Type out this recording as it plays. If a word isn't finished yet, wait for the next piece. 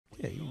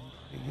Yeah,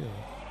 you're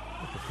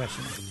a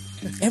professional.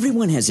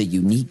 Everyone has a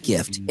unique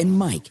gift, and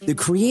Mike, the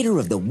creator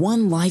of the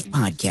One Life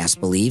podcast,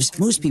 believes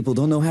most people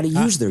don't know how to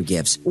use their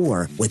gifts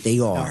or what they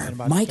are.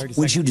 Mike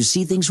wants you to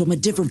see things from a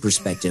different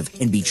perspective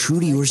and be true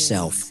to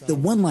yourself. The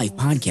One Life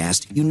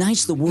podcast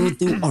unites the world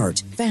through art,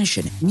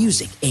 fashion,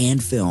 music,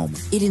 and film.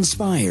 It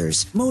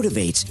inspires,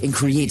 motivates, and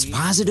creates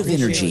positive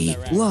energy,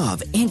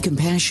 love, and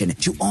compassion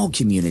to all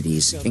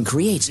communities and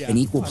creates an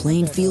equal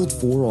playing field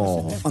for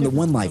all. On the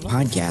One Life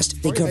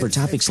podcast, they cover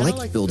topics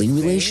like building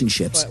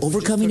relationships,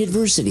 overcoming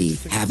adversity,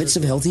 habits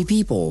of healthy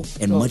people,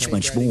 and much,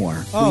 much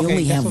more. We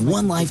only have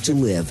one life to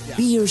live.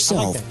 Be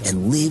yourself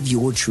and live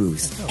your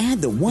truth.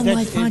 Add the One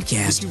Life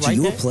podcast to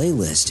your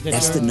playlist.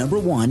 That's the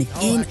 #1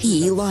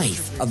 NE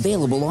Life.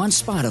 Available on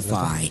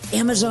Spotify,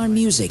 Amazon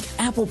Music,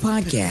 Apple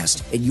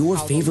Podcast, and your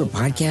favorite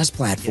podcast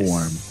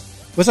platform.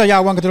 What's up,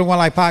 y'all? Welcome to the One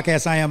Life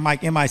Podcast. I am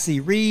Mike M.I.C.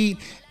 Reed.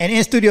 And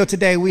in studio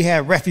today, we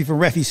have Refi from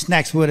Refi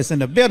Snacks with us in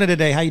the building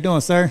today. How you doing,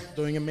 sir?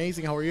 Doing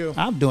amazing. How are you?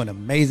 I'm doing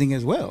amazing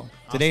as well.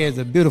 Awesome. Today is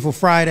a beautiful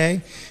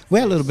Friday. We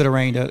had a little bit of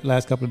rain the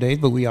last couple of days,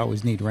 but we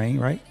always need rain,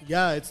 right?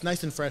 Yeah, it's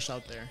nice and fresh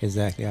out there.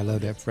 Exactly. I love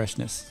that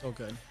freshness. So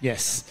good.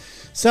 Yes.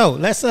 So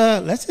let's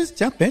just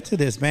jump into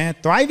this, man.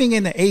 Thriving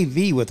in the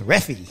AV with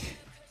Refi.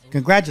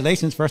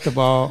 Congratulations, first of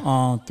all,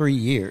 on 3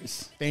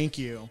 years. Thank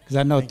you. Because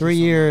I know Thank 3 you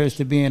so years much.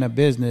 to be in a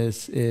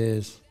business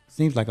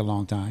seems like a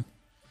long time.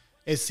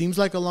 It seems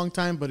like a long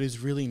time, but it's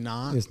really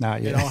not. It's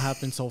not, yeah. It all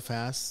happened so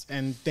fast.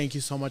 And thank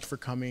you so much for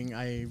coming.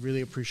 I really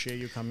appreciate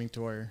you coming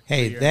to our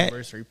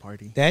anniversary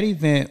party. That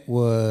event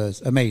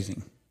was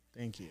amazing.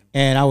 Thank you.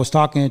 And I was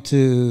talking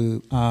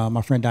to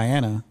my friend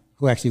Diana,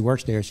 who actually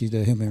works there. She's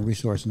the human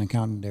resource and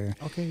accountant there.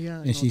 Okay,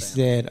 yeah. And she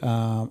said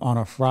on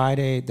a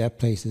Friday, that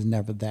place is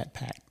never that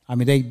packed. I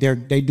mean, they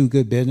do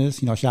good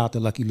business. You know, shout out to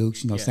Lucky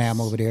Luke's, yes.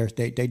 Sam over there.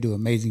 They do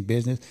amazing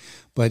business.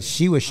 But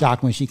she was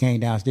shocked when she came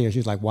downstairs. She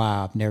was like,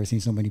 wow, I've never seen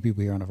so many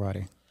people here on a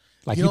Friday.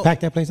 Like, you packed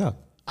that place up.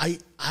 I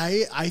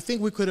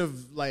think we could have,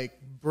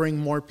 bring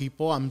more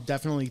people. I'm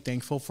definitely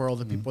thankful for all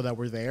the people that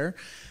were there.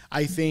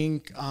 I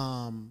think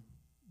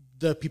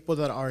the people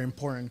that are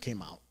important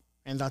came out.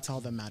 And that's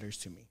all that matters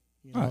to me.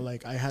 You know,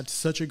 right. I had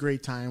such a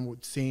great time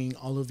with seeing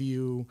all of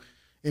you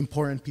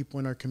important people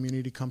in our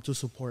community come to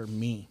support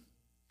me.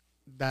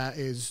 That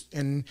is,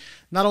 and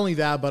not only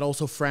that, but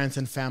also friends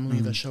and family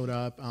that showed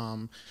up.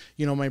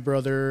 My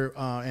brother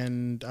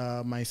and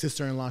my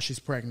sister-in-law, she's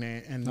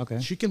pregnant,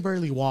 and she can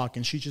barely walk,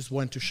 and she just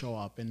went to show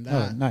up, and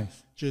that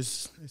nice.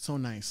 It's so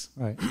nice.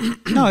 Right.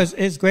 No,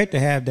 it's great to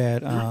have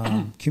that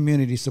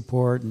community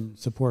support and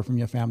support from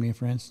your family and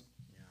friends.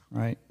 Yeah.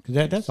 Right.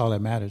 Because that's all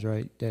that matters,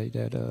 right?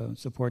 That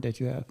support that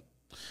you have.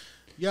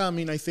 Yeah, I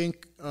mean, I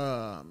think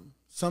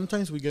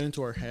sometimes we get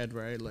into our head,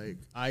 right? Like,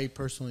 I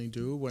personally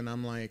do, when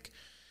I'm like,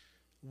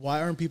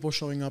 why aren't people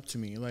showing up to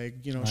me?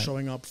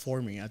 Showing up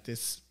for me at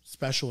this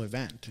special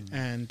event. Mm-hmm.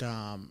 And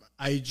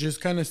I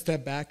just kind of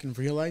step back and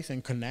realize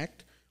and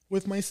connect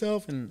with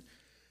myself and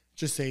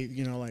just say,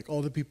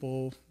 all the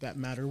people that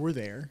matter were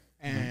there.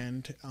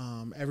 And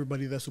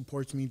everybody that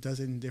supports me does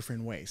it in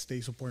different ways.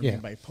 They support me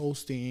by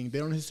posting. They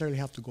don't necessarily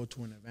have to go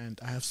to an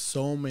event. I have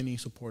so many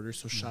supporters.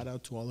 So shout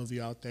out to all of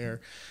you out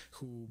there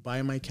who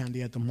buy my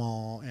candy at the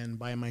mall and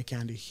buy my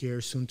candy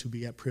here, soon to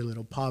be at Pretty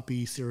Little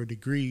Poppy, 0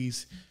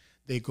 Degrees.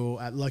 They go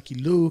at Lucky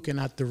Luke and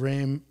at the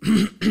Rim,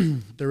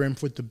 the Rim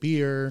with the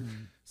beer.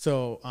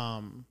 So,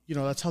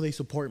 that's how they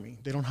support me.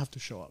 They don't have to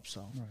show up.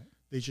 So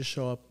they just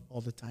show up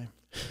all the time.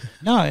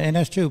 No, and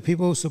that's true.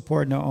 People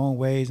support in their own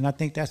ways. And I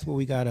think that's what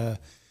we got to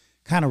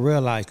kind of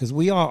realize, because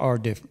we all are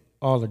different.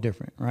 All are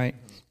different, right?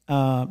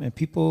 And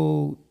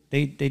people,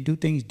 they do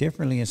things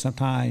differently, and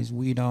sometimes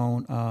we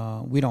don't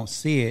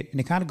see it. And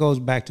it kind of goes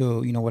back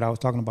to, what I was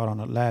talking about on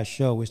the last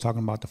show. We was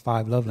talking about the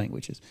 5 love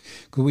languages,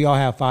 because we all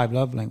have 5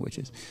 love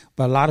languages.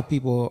 But a lot of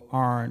people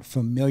aren't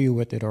familiar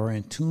with it or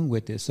in tune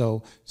with it.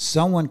 So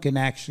someone can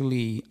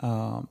actually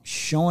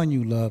showing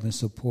you love and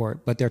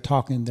support, but they're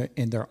talking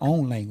in their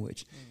own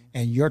language,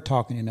 and you're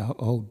talking in a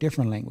whole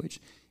different language.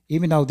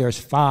 Even though there's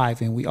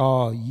 5 and we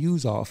all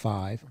use all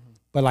 5,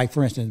 but like,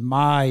 for instance,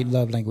 my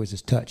love language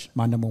is touch.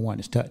 My #1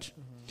 is touch.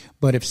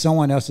 But if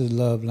someone else's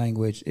love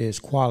language is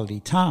quality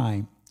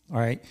time, all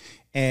right,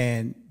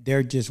 and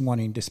they're just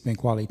wanting to spend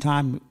quality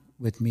time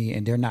with me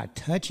and they're not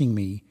touching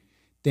me,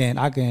 then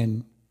I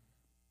can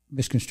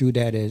misconstrue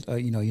that as,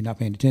 you're not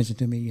paying attention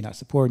to me, you're not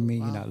supporting me,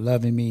 you're not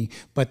loving me.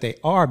 But they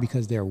are,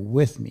 because they're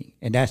with me.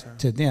 And that's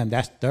to them,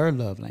 that's their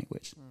love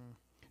language.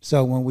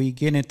 So when we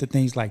get into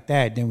things like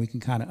that, then we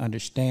can kind of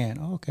understand,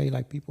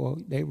 people,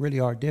 they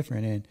really are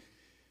different. And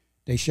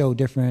they show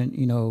different,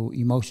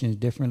 emotions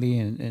differently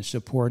and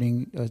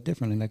supporting us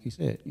differently, like you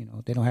said.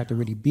 They don't have to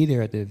really be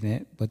there at the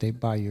event, but they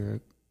buy your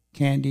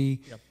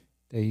candy. Yep.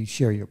 They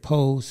share your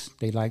posts.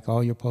 They like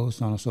all your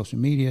posts on social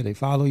media. They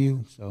follow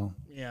you. So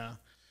yeah,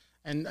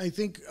 and I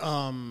think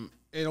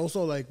it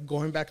also,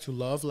 going back to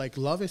love.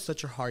 Love is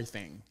such a hard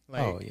thing.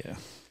 Love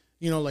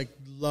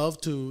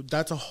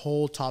that's a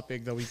whole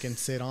topic that we can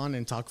sit on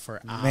and talk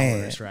for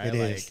hours, right? It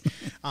is.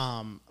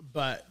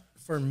 But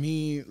for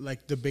me,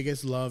 the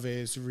biggest love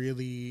is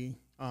really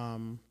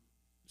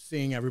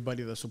seeing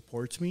everybody that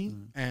supports me,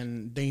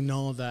 and they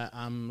know that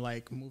I'm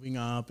like moving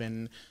up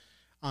and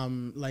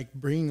like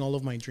bringing all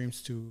of my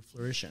dreams to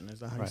fruition. Is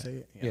that how you say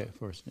it? Yeah, of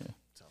course. Yeah.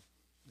 So,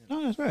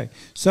 no, that's right.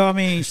 So, I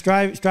mean,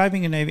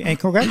 striving in Navy, and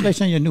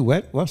congratulations on your new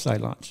website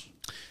launch.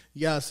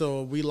 Yeah,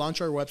 so we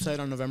launched our website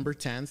on November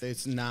 10th.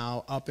 It's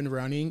now up and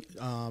running.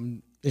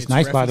 It's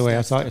nice, by the way.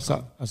 I saw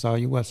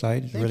your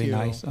website. It's really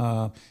nice.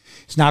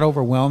 It's not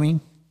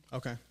overwhelming.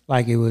 Okay.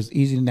 Like, it was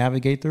easy to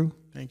navigate through.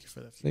 Thank you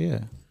for that. So, yeah.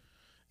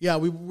 Yeah,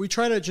 we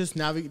try to just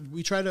navigate.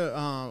 We try to.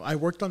 I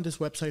worked on this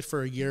website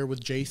for a year with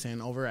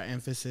Jason over at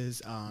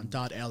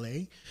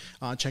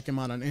emphasis.la. Check him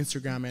out on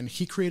Instagram, and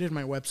he created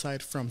my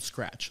website from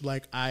scratch.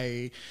 Like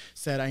I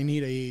said, I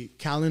need a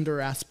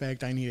calendar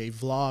aspect. I need a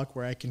vlog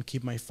where I can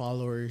keep my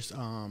followers,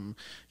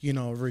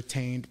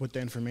 retained with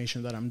the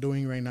information that I'm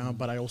doing right now.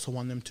 But I also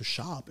want them to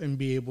shop and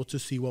be able to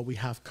see what we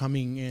have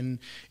coming in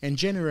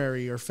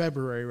January or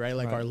February, right?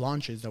 Like our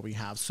launches that we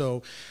have.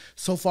 So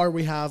far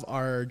we have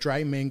our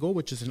dry mango,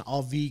 which is an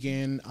all vegan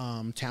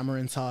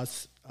tamarind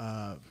sauce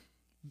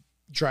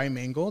dry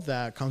mango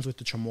that comes with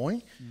the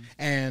chamoy,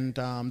 and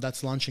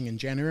that's launching in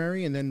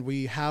January. And then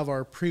we have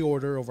our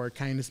pre-order of our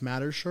Kindness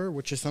Matters shirt,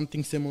 which is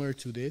something similar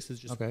to this.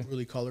 It's just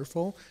really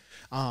colorful,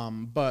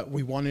 but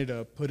we wanted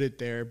to put it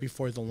there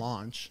before the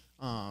launch,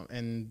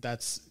 and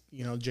that's,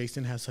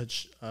 Jason has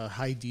such a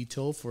high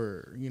detail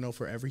for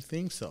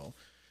everything, so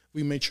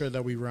we made sure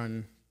that we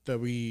run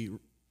the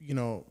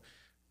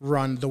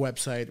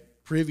website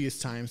previous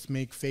times,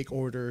 make fake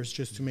orders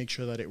just to make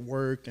sure that it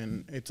worked,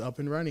 and it's up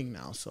and running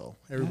now. So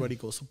everybody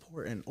go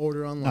support and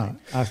order online.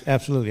 No,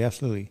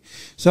 absolutely.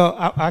 So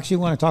I actually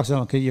want to talk to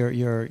them because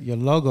your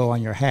logo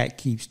on your hat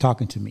keeps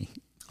talking to me.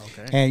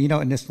 Okay. And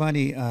and it's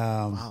funny.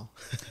 Wow.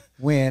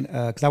 When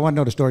because I want to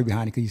know the story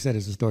behind it, because you said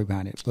there's a story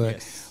behind it. But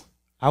yes.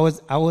 I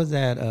was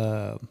at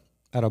a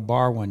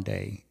bar one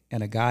day,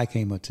 and a guy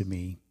came up to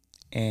me,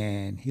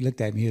 and he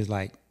looked at me. He was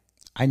like,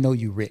 "I know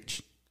you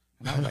rich."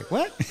 And I was like,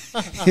 what?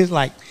 He's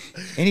like,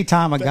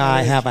 anytime a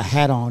guy have a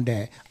hat on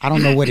that I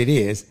don't know what it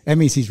is, that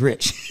means he's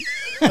rich.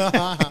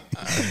 I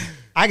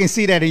can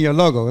see that in your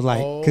logo. It's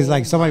like, because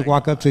like somebody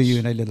walk up to you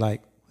and they look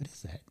like, what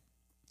is that?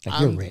 Like,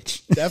 you're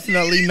rich.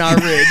 Definitely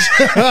not rich.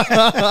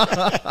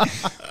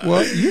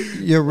 Well,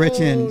 you're rich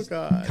in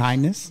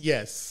kindness.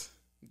 Yes.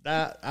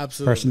 That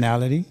absolutely.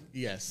 Personality.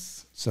 Yes.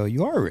 So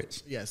you are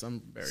rich. Yes,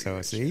 I'm very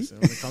rich. See? So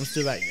when it comes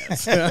to that,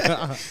 yes.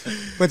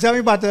 But tell me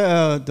about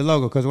the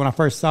logo, because when I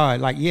first saw it,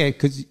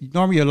 because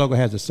normally your logo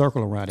has a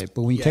circle around it,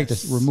 but when you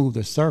remove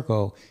the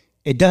circle,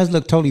 it does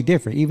look totally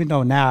different, even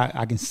though now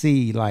I can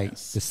see the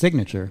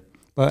signature.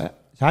 But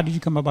how did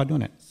you come about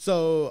doing it?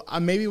 So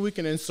maybe we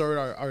can insert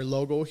our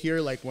logo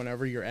here, like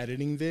whenever you're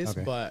editing this.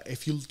 Okay. But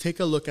if you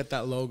take a look at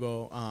that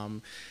logo,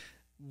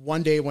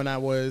 one day when I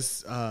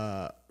was,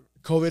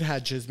 COVID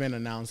had just been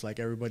announced,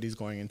 like everybody's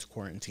going into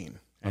quarantine.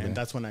 And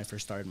that's when I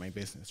first started my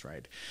business,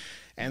 right?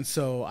 And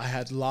so I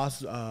had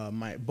lost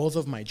both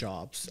of my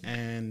jobs,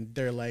 and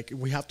they're like,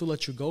 we have to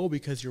let you go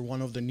because you're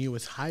one of the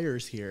newest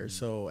hires here.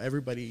 So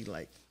everybody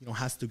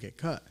has to get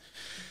cut.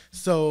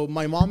 So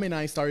my mom and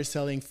I started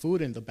selling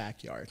food in the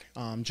backyard,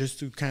 just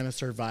to kind of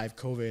survive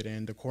COVID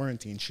and the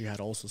quarantine. She had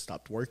also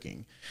stopped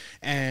working.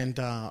 And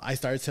I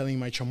started selling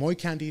my chamoy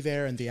candy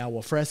there and the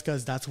agua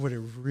frescas. That's what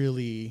it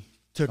really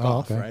took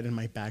off, right, in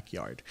my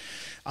backyard,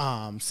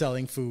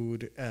 selling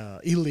food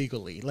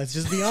illegally. Let's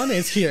just be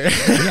honest here. You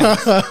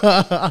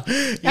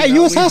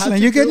was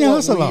hustling. You're getting your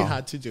hustle on. We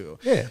had to do.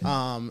 Yeah.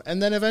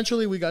 And then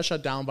eventually we got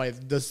shut down by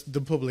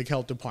the public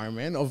health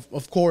department.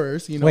 Of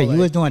course, Wait, you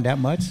was doing that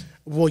much?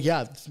 Well,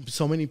 yeah.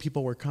 So many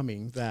people were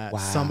coming that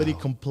somebody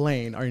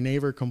complained. Our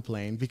neighbor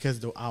complained because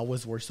the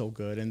hours were so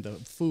good and the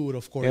food,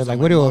 of course. They're like,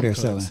 what are you over there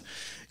selling?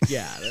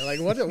 Yeah, they're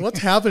like, what's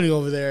happening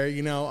over there?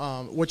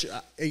 Which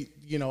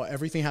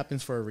everything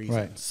happens for a reason.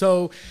 Right.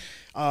 So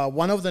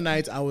one of the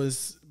nights I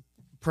was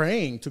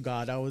praying to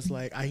God. I was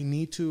like, I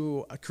need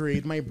to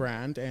create my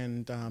brand,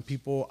 and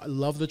people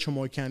love the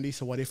chamoy candy.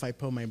 So what if I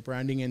put my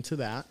branding into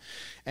that?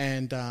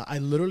 And I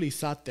literally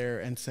sat there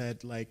and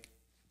said, like,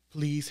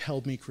 please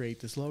help me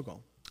create this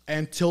logo.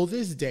 And till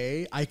this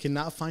day, I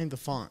cannot find the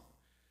font.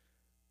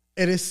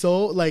 It is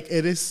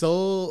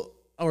so,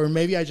 or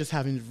maybe I just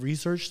haven't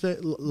researched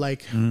it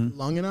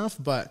long enough,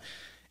 but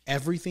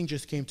everything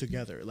just came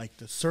together, like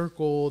the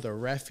circle, the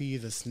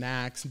Refi, the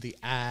snacks, the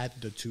ad,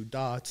 the 2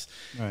 dots.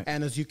 Right.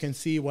 And as you can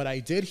see, what I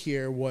did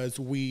here was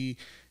we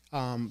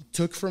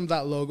took from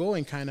that logo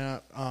and kind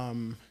of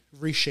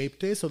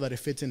reshaped it so that it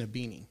fits in a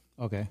beanie.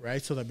 Okay. Right?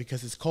 So that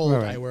because it's cold,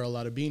 I wear a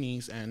lot of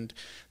beanies, and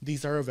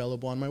these are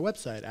available on my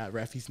website at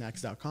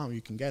refisnacks.com.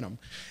 You can get them.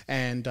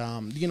 And,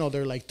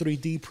 they're like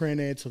 3D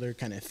printed, so they're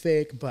kind of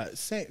thick, but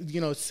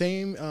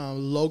same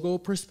logo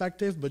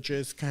perspective, but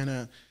just kind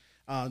of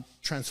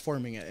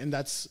transforming it. And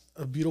that's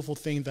a beautiful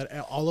thing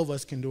that all of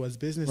us can do as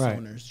business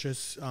owners.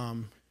 Just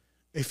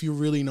if you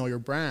really know your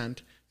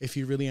brand, if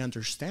you really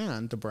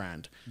understand the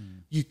brand,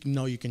 you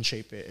can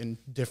shape it in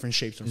different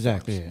shapes and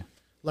forms. Yeah.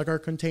 Like our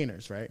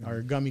containers, right?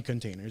 Our gummy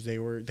containers.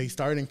 They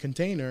started in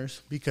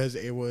containers because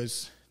that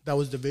was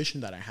the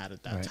vision that I had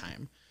at that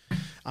time.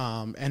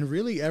 And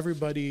really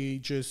everybody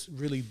just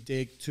really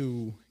dig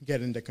to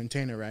get in the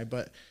container, right?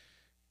 But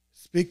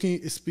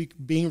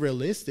being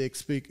realistic,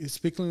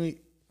 speaking,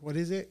 what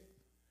is it?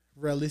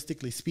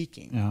 Realistically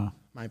speaking,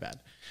 my bad.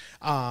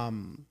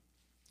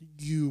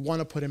 You want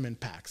to put them in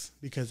packs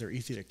because they're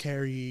easy to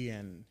carry,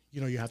 and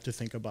you have to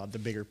think about the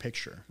bigger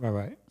picture.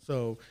 Right.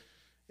 So,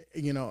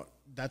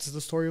 that's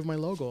the story of my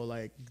logo.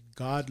 Like,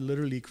 God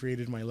literally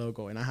created my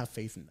logo, and I have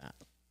faith in that.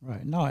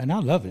 Right. No, and I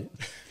love it.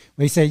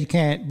 They say you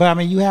can't, but I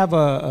mean, you have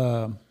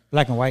a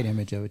black and white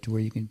image of it to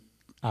where you can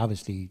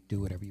obviously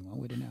do whatever you want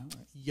with it now.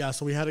 Right? Yeah.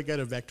 So we had to get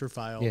a vector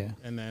file, Yeah.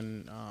 and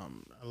then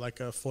like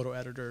a photo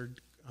editor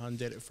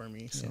did it for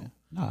me. So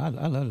no,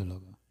 I love the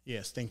logo.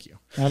 Yes, thank you.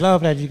 I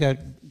love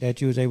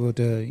that you was able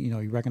to,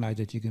 you recognize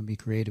that you can be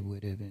creative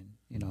with it,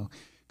 and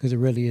because it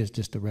really is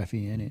just a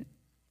Refi in it.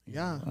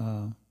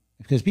 Yeah.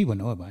 Because people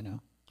know it by now.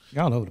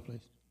 You're all over the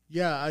place.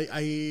 Yeah,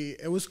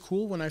 it was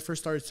cool when I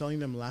first started selling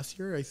them last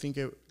year. I think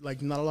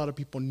not a lot of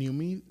people knew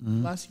me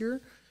last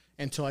year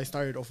until I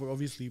started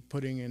obviously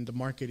putting in the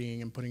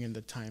marketing and putting in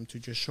the time to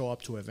just show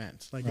up to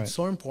events. Like, it's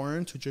so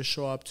important to just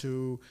show up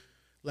to,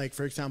 like,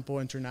 for example,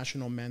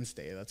 International Men's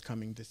Day that's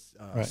coming this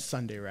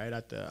Sunday, right,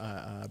 at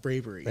the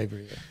Bravery,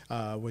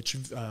 which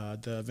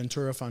the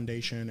Ventura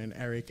Foundation and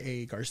Eric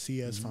A.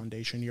 Garcia's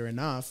foundation, You're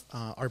Enough,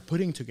 are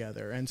putting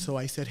together. And so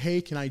I said,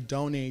 hey, can I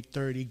donate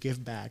 30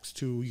 gift bags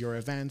to your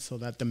event so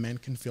that the men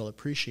can feel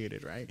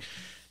appreciated, right?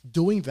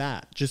 Doing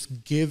that,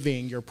 just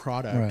giving your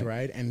product,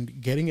 right,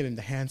 and getting it in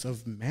the hands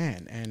of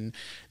men, and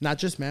not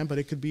just men, but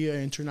it could be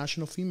an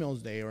International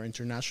Females Day or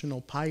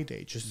International Pie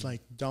Day. Just like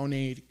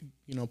donate,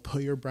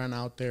 put your brand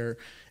out there.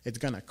 It's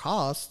gonna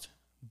cost,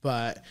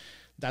 but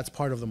that's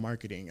part of the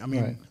marketing. I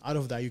mean, out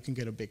of that, you can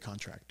get a big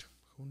contract.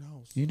 Who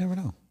knows? You never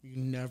know.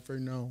 You never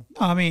know.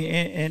 No, I mean,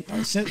 and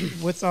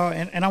with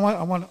and I'm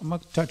gonna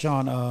touch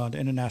on the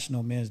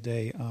International Men's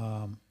Day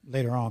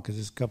later on, because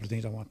there's a couple of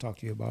things I want to talk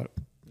to you about.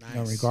 Nice.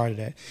 In regard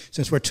to that,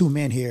 since we're two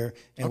men here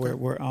and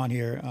we're on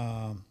here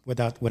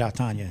without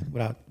Tanya,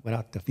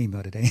 without the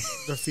female today.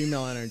 The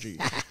female energy,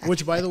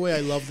 which, by the way,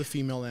 I love the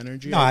female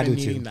energy. No, I've been I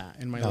do needing too.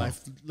 that in my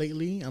life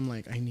lately. I'm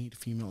like, I need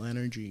female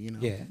energy.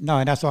 Yeah, no,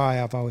 and that's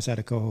why I've always had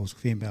a co-host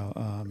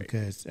female,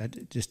 because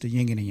just the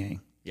yin and the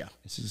yang. Yeah,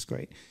 this is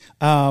great.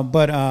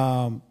 But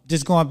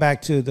just going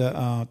back to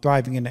the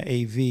thriving in the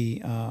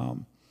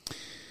AV,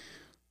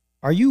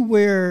 are you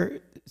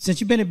where? Since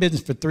you've been in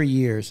business for 3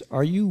 years,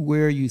 are you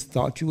where you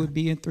thought you would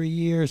be in 3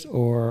 years,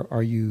 or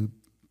are you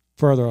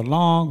further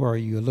along, or are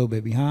you a little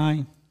bit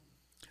behind?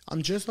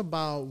 I'm just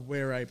about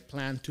where I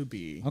plan to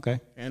be. Okay.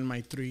 In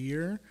my 3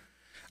 year,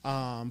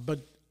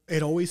 but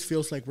it always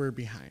feels like we're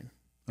behind,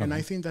 and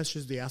I think that's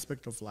just the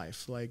aspect of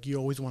life. Like, you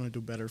always want to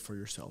do better for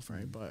yourself,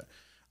 right? But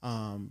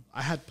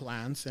I had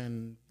plans,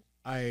 and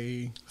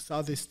I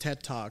saw this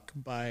TED Talk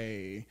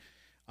by,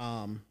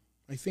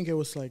 I think it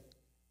was like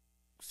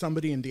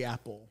somebody in the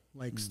Apple,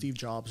 like Steve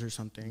Jobs or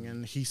something.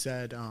 And he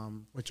said,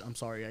 which I'm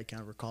sorry, I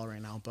can't recall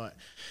right now, but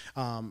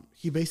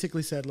he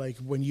basically said, like,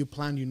 when you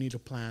plan, you need to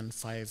plan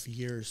 5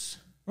 years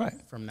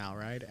from now,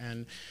 right?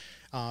 And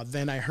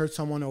then I heard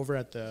someone over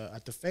at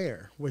the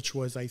fair, which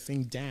was, I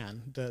think,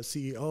 Dan, the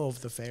CEO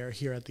of the fair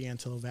here at the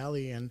Antelope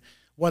Valley. And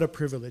what a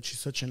privilege.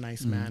 He's such a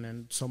nice man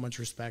and so much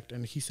respect.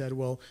 And he said,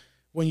 well,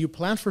 when you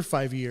plan for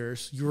 5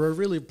 years, you are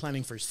really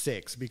planning for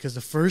 6, because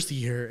the first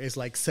year is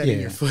like setting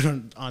your foot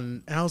on.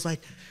 And I was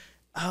like,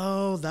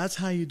 oh, that's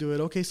how you do it.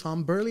 Okay, so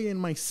I'm barely in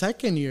my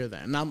second year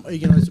then. I'm,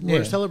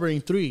 we're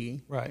celebrating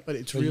 3, right? But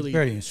it's so really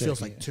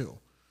feels like 2,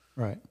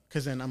 right?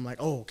 Because then I'm like,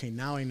 oh, okay,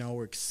 now I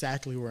know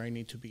exactly where I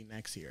need to be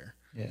next year.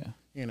 Yeah,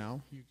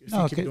 if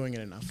you keep doing it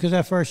enough. Because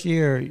that first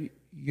year,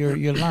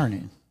 you're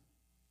learning.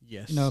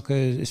 Yes.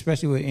 Because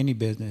especially with any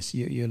business,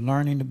 you're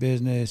learning the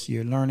business,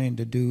 you're learning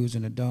the do's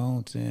and the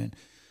don'ts, and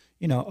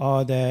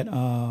all that.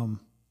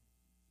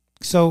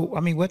 So,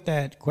 I mean, with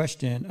that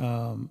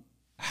question,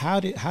 how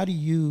do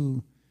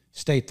you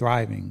stay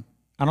thriving?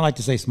 I don't like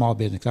to say small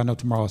business, because I know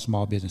tomorrow is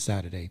Small Business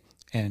Saturday,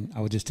 and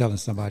I was just telling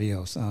somebody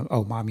else,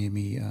 mommy and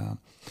me,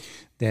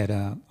 that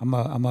I'm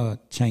gonna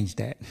change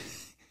that.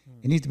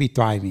 It needs to be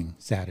thriving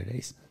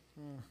Saturdays,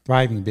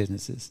 thriving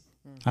businesses.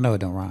 I know it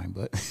don't rhyme,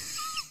 but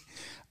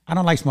I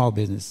don't like small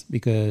business,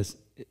 because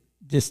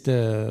just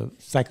the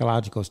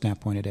psychological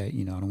standpoint of that,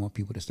 I don't want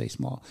people to stay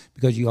small,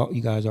 because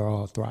you guys are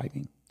all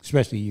thriving,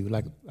 especially you.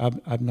 Like,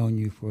 I've known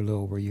you for a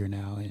little over a year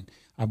now, and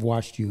I've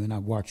watched you, and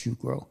I've watched you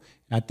grow.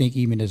 And I think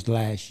even this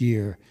last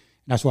year,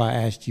 that's why I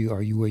asked you,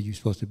 are you where you're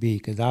supposed to be?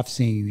 Because I've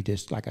seen you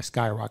just like a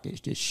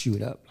skyrocket, just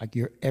shoot up. Like,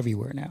 you're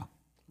everywhere now.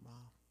 Wow.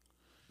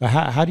 But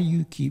how do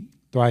you keep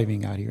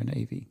thriving out here in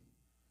the AV?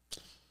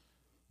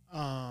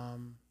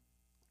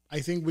 I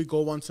think we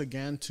go once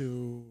again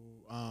to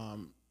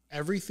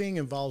everything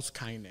involves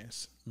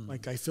kindness.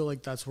 Like, I feel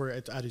like that's where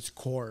it's at its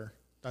core.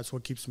 That's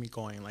what keeps me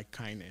going, like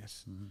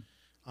kindness.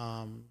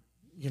 I'm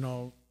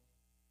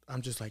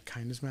just like,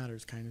 kindness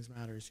matters.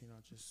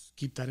 Just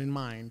keep that in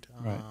mind.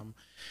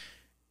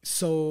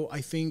 So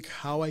I think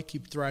how I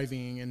keep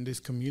thriving in this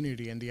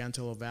community in the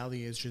Antelope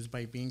Valley is just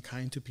by being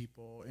kind to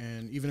people,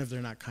 and even if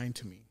they're not kind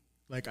to me.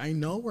 Like, I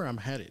know where I'm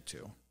headed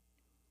to.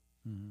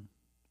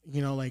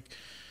 You know, like,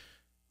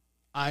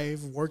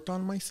 I've worked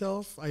on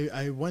myself.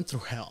 I went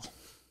through hell,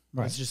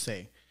 let's just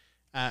say.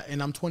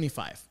 And I'm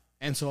 25.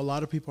 And so a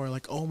lot of people are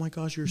like, oh my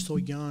gosh, you're so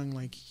young.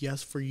 Like,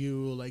 yes, for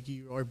you, like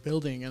you are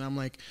building. And I'm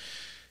like,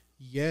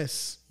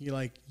 yes, you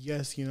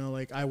know,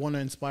 like I want to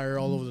inspire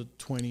all of the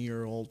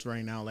 20-year-olds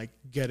right now. Like,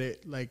 get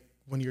it, like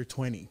when you're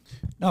 20.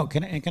 No,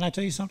 can I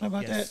tell you something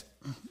about that?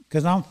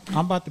 Because I'm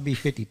about to be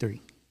 53.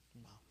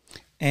 Wow.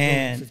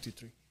 And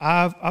 53.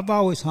 I've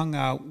always hung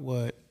out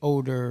with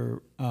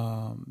older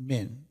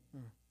men.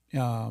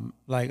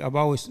 Like I've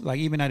always, like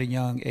even at a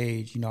young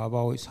age, you know, I've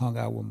always hung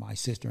out with my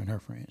sister and her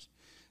friends.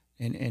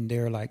 And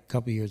they're like a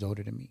couple years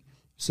older than me.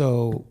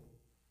 So,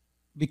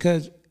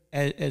 because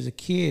as a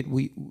kid,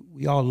 we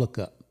all look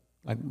up.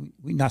 Like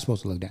we're not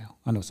supposed to look down.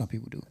 I know some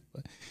people do,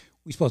 but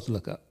we're supposed to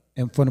look up.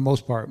 And for the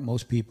most part,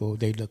 most people,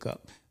 they look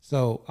up.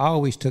 So I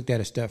always took that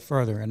a step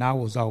further, and I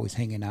was always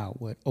hanging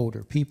out with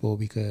older people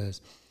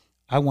because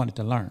I wanted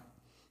to learn.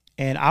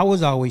 And I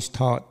was always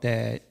taught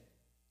that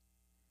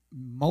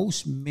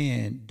most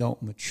men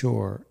don't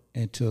mature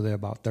until they're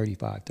about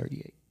 35,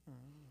 38.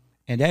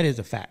 And that is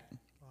a fact.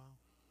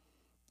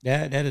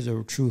 That is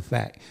a true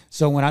fact.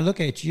 So when I look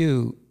at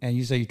you and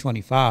you say you're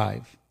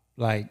 25,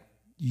 like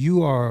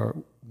you are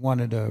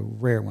one of the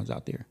rare ones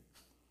out there.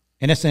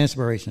 And that's an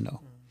inspiration though,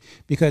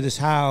 because it's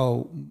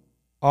how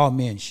all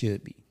men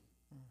should be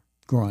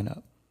growing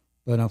up.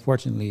 But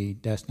unfortunately,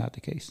 that's not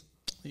the case.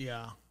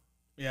 Yeah.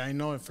 Yeah, I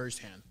know it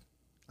firsthand.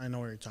 I know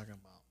what you're talking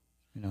about.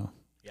 You know?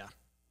 Yeah.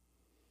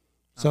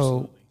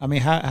 So, I mean,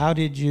 how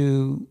did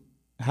you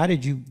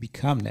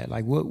become that?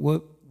 Like what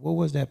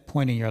was that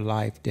point in your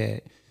life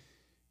that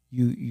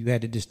you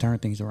had to just turn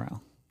things around?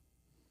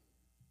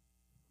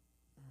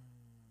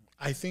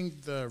 I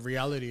think the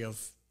reality of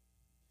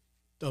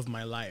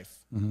my life,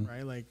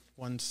 right? Like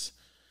once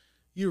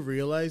you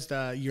realize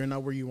that you're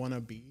not where you want to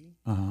be,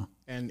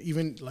 and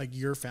even like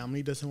your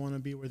family doesn't want to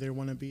be where they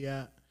want to be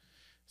at,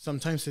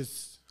 sometimes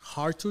it's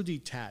hard to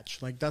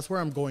detach. Like that's where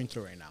I'm going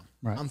through right now.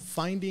 Right. I'm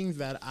finding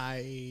that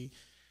I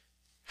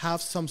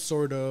have some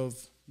sort of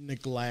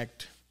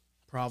neglect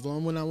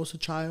problem when I was a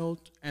child,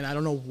 and I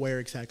don't know where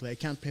exactly. I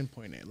can't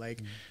pinpoint it,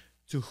 like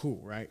to who,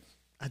 right?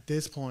 At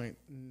this point,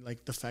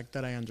 like the fact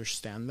that I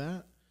understand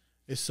that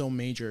is so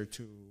major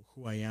to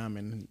who I am,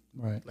 and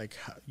like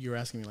how, you're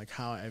asking me like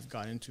how I've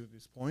gotten to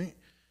this point.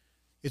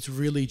 It's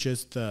really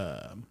just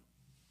the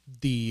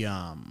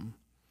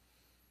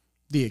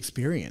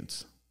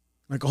experience,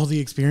 like all the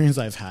experience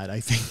I've had. I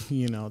think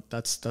you know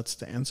that's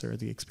the answer.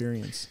 The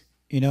experience.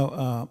 You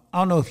know, I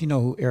don't know if you know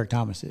who Eric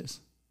Thomas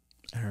is.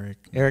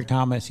 Eric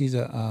Thomas, he's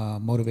a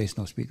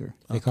motivational speaker.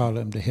 They call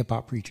him the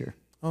hip-hop preacher.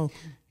 Oh,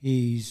 cool.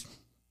 He's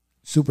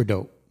super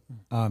dope.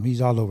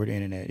 He's all over the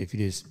internet. If you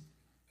just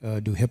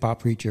do hip-hop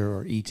preacher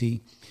or ET.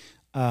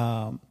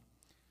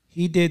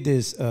 He did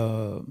this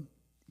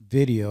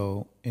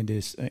video in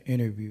this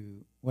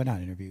interview. Well,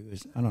 not interview.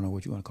 I don't know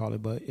what you want to call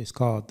it, but it's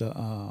called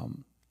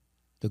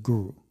the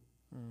Guru.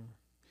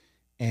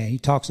 And he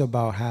talks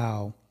about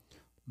how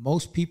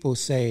most people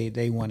say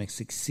they want to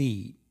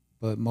succeed,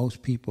 but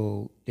most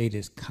people, they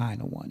just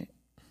kind of want it.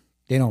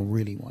 They don't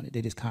really want it.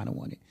 They just kind of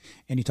want it.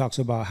 And he talks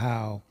about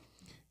how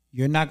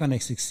you're not going to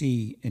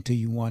succeed until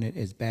you want it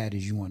as bad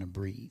as you want to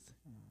breathe.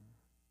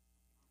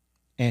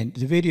 And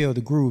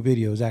the Guru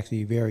video is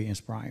actually very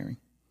inspiring.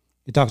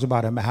 It talks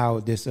about how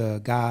this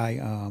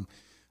guy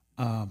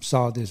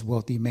saw this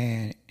wealthy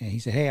man, and he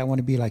said, hey, I want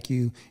to be like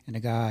you. And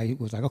the guy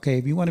was like, okay,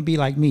 if you want to be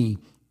like me,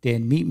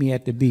 then meet me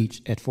at the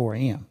beach at 4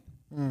 a.m.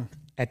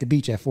 At the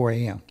beach at 4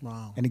 a.m.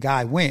 Wow. And the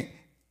guy went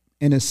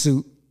in a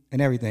suit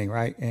and everything,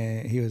 right?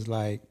 And he was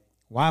like,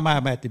 why am I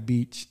at the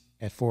beach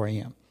at 4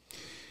 a.m.?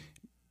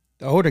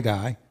 The older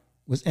guy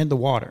was in the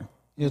water.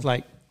 He was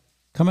like,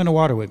 come in the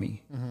water with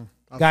me.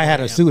 Guy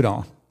had a suit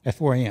on at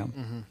 4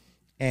 a.m.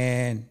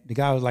 And the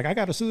guy was like, I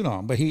got a suit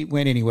on. But he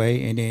went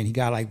anyway, and then he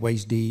got like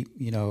waist deep,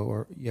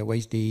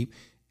 waist deep.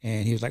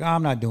 And he was like, oh,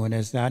 I'm not doing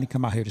this. I didn't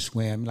come out here to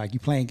swim. Like, you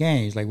playing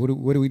games. Like, what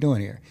are we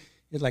doing here?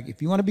 It's like,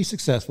 if you want to be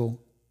successful,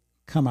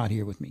 come out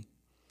here with me.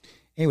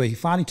 Anyway, he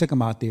finally took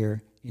him out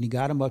there, and he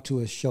got him up to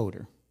his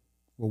shoulder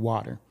with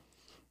water.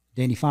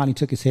 Then he finally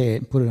took his head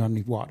and put it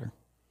underneath water.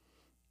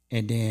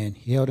 And then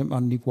he held him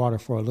underneath water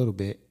for a little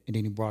bit, and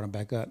then he brought him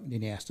back up. And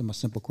then he asked him a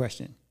simple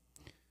question.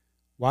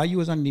 While you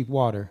was underneath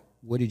water,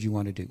 what did you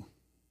want to do?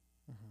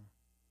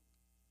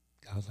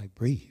 I was like,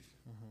 breathe.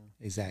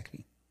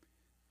 Exactly.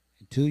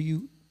 Until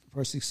you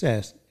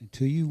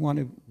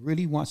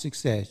really want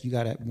success, you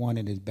got to want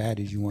it as bad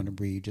as you want to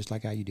breathe, just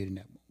like how you did in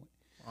that moment.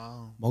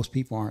 Wow. Most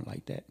people aren't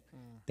like that.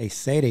 They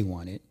say they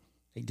want it.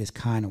 They just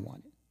kind of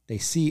want it. They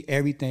see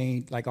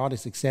everything, like all the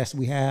success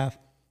we have.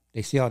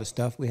 They see all the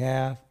stuff we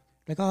have.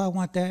 Like, oh, I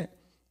want that.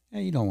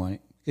 Hey, you don't want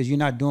it because you're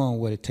not doing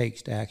what it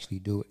takes to actually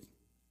do it.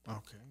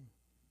 Okay.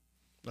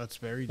 That's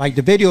very like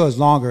the video is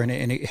longer and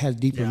it has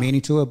deeper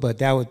meaning to it, but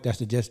that's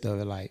the gist of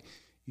it. Like,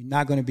 you're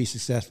not going to be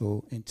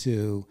successful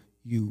until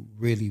you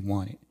really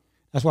want it.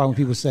 That's why when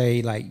people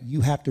say, like,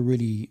 you have to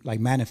really, like,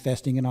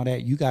 manifesting and all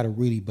that, you got to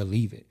really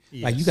believe it.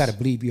 Yes. Like, you got to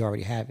believe you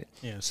already have it.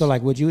 Yes. So,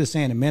 like, what you were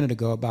saying a minute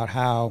ago about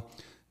how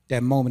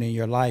that moment in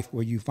your life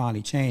where you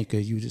finally changed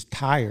because you were just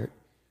tired,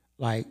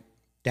 like,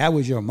 that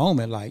was your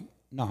moment. Like,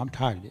 no, I'm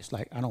tired of this.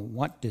 Like, I don't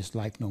want this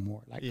life no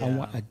more. Like, I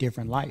want a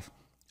different life.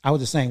 I was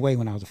the same way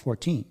when I was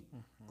 14,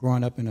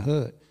 growing up in the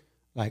hood.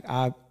 Like,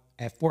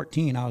 at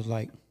 14, I was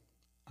like,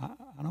 I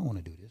don't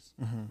want to do this.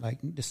 Like,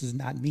 this is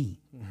not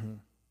me.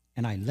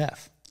 And I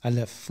left. I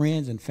left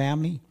friends and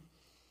family.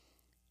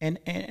 And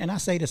I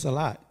say this a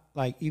lot.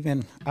 Like,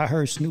 even I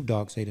heard Snoop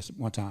Dogg say this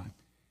one time.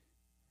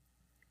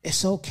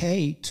 It's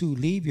okay to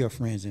leave your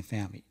friends and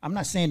family. I'm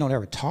not saying don't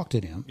ever talk to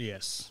them.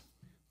 Yes.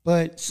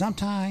 But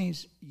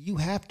sometimes you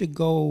have to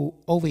go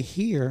over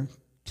here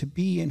to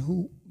be in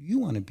who you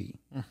want to be.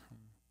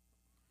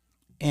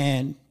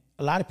 And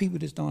a lot of people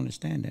just don't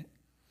understand that.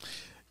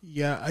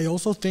 Yeah, I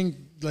also think,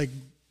 like,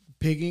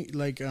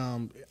 piggybacking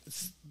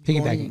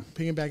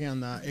on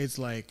that, it's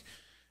like,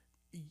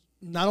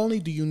 not only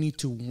do you need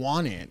to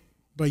want it,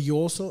 but you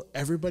also,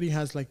 everybody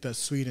has, like, the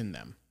sweet in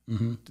them.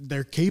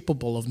 They're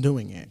capable of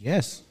doing it.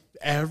 Yes.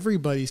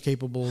 Everybody's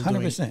capable of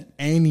 100%. doing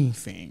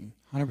anything.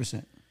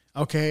 100%.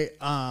 Okay.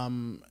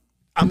 I'm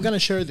going to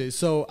share this.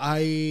 So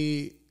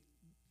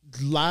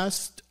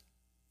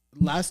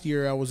last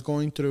year I was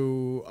going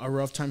through a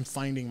rough time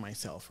finding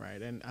myself,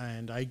 right?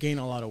 And I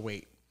gained a lot of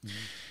weight.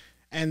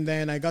 And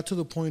then I got to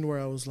the point where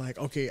I was like,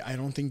 okay, I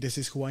don't think this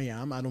is who I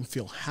am. I don't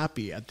feel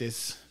happy at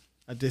this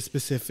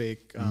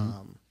specific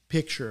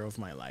picture of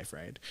my life,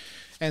 right?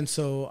 And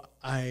so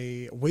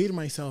I weighed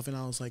myself and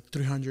I was like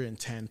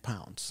 310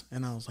 pounds.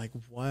 And I was like,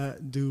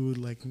 what, dude?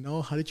 Like,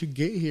 no, how did you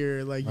get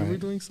here? Like, you were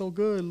doing so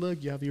good.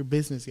 Look, you have your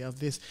business, you have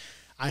this.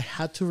 I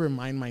had to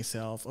remind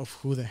myself of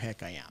who the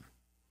heck I am.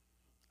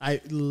 I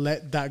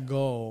let that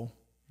go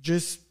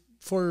just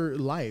for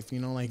life,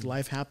 like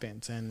life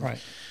happens, and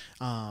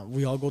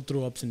we all go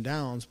through ups and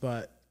downs,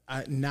 but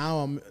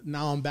now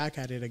I'm back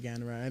at it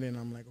again, right? And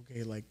I'm like,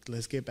 okay, like,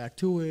 let's get back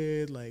to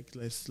it. Like,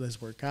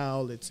 let's work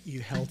out, let's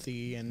eat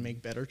healthy and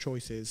make better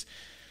choices.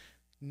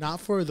 Not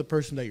for the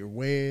person that you're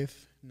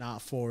with,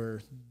 not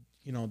for,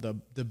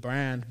 the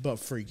brand, but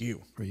for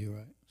you. For you,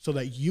 right? So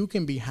that you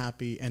can be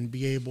happy and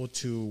be able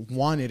to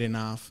want it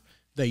enough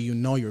that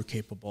you're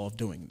capable of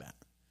doing that.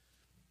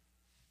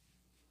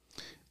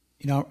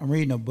 I'm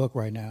reading a book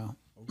right now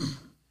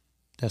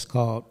that's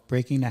called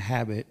Breaking the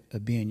Habit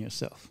of Being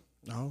Yourself.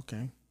 Oh,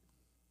 okay.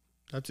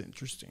 That's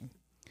interesting.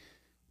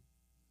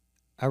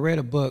 I read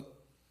a book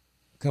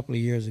a couple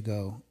of years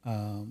ago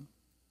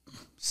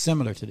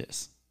similar to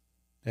this.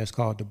 That's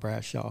called The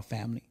Bradshaw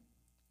Family.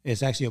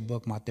 It's actually a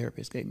book my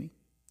therapist gave me.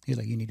 He's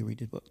like, you need to read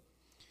this book.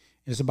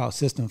 It's about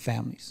system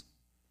families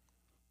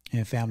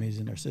and families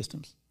and their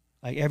systems.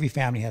 Like, every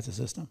family has a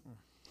system.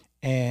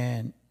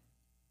 And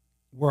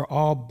we're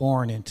all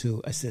born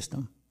into a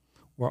system.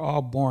 We're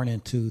all born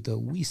into the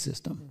we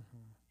system,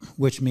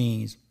 which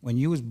means when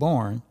you was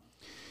born,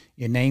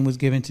 your name was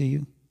given to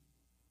you,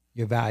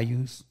 your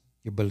values,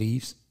 your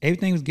beliefs,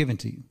 everything was given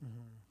to you.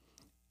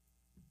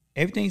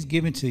 Everything's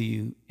given to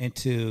you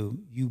until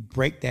you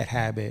break that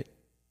habit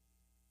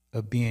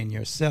of being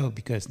yourself,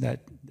 because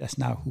that's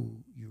not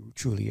who you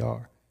truly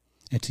are,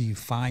 until you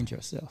find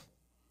yourself.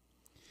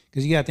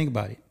 Because you got to think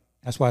about it.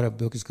 That's why the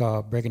book is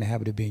called Breaking the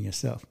Habit of Being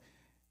Yourself.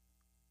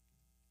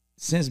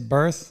 Since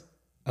birth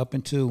up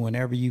until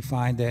whenever you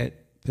find that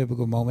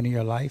pivotal moment in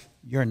your life,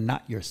 you're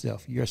not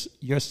yourself. You're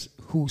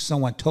who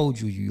someone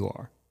told you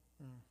are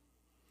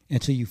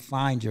until you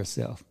find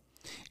yourself.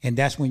 And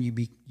that's when you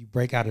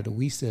break out of the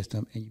we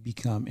system and you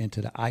become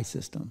into the I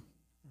system.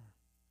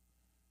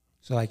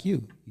 So like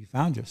you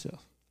found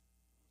yourself.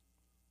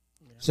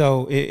 Yeah.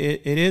 So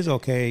it is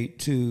okay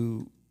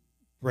to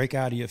break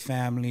out of your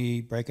family,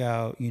 break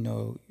out,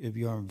 of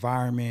your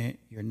environment,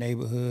 your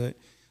neighborhood.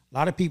 A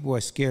lot of people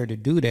are scared to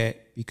do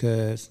that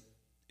because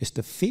it's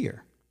the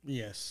fear.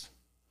 Yes.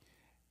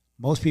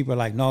 Most people are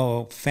like,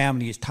 no,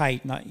 family is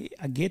tight. No,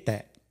 I get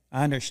that.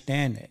 I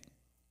understand that.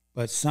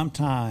 But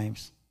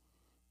sometimes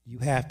you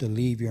have to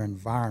leave your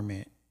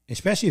environment,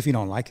 especially if you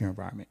don't like your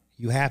environment.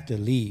 You have to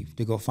leave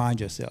to go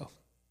find yourself.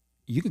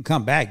 You can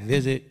come back,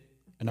 visit,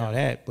 and all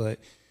that, but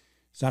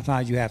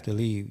sometimes you have to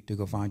leave to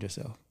go find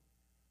yourself.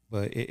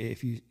 But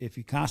if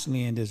you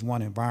constantly in this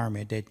one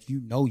environment that you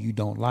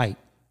don't like,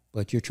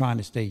 but you're trying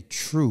to stay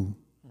true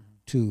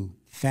to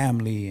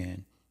family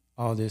and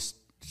all this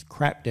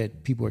crap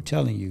that people are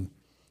telling you,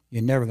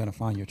 you're never going to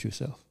find your true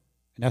self.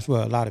 And that's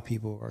where a lot of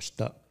people are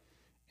stuck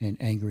and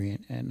angry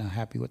and not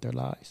happy with their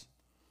lives.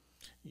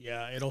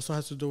 Yeah, it also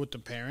has to do with the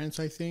parents,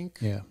 I think.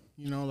 Yeah.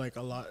 Like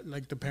a lot,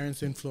 like the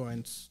parents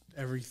influence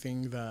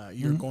everything that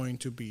you're going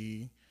to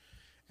be.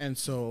 And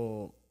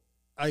so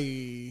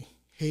I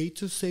hate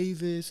to say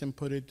this and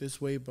put it this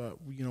way, but,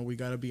 we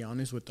got to be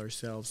honest with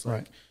ourselves.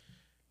 Like,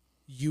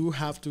 you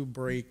have to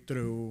break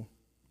through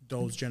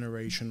those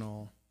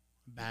generational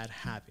bad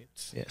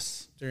habits.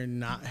 Yes. They're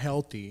not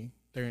healthy.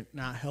 They're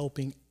not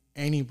helping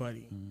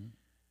anybody.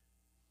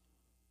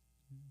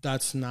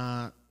 That's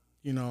not,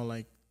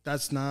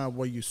 that's not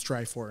what you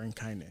strive for in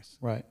kindness.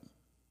 Right.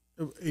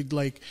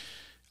 Like,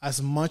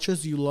 as much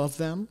as you love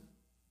them,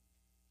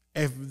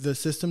 if the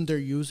system they're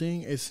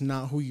using is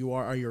not who you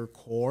are at your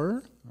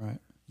core, right,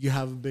 you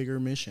have a bigger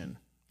mission.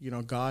 You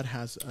know, God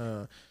has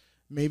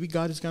maybe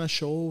God is gonna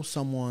show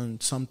someone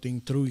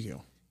something through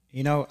you.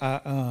 You know,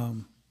 I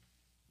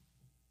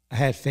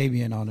had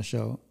Fabian on the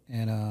show,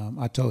 and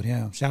I told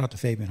him, shout out to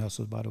Fabian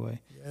Hustles, by the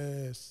way.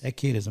 Yes, that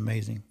kid is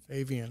amazing.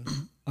 Fabian.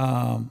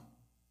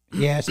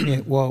 He asked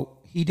me, well,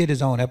 he did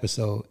his own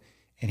episode,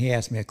 and he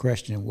asked me a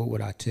question: what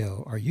would I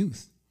tell our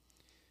youth?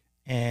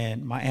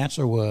 And my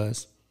answer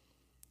was,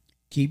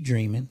 keep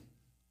dreaming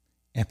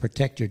and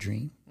protect your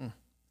dream.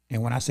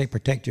 And when I say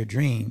protect your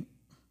dream,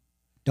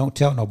 don't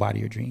tell nobody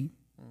your dream,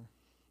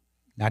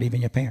 not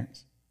even your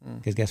parents.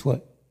 Because guess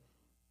what?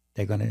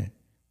 They're going to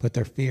put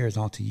their fears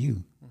onto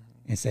you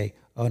and say,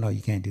 oh, no,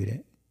 you can't do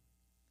that.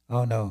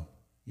 Oh, no,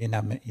 you're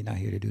not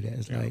here to do that.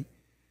 It's like,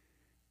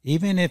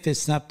 even if it's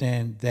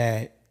something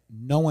that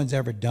no one's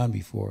ever done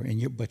before,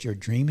 but you're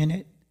dreaming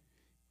it,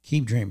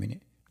 keep dreaming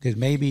it. Because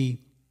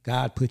maybe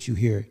God put you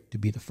here to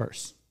be the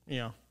first.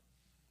 Yeah.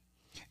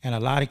 And a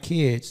lot of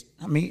kids,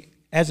 I mean,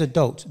 as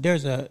adults,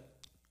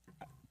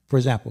 for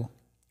example,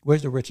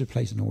 where's the richest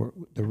place in the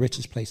world? The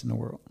richest place in the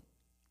world?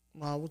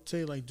 Well, I would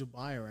say like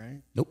Dubai,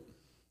 right? Nope.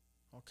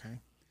 Okay.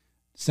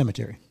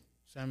 Cemetery.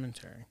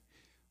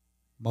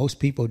 Most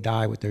people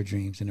die with their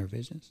dreams and their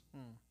visions.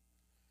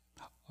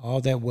 All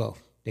that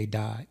wealth, they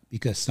died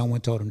because someone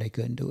told them they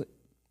couldn't do it.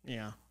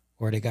 Yeah.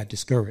 Or they got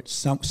discouraged.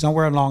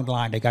 Somewhere along the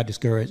line, they got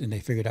discouraged and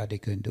they figured out they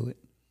couldn't do it.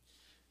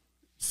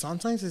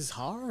 Sometimes it's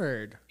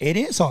hard. It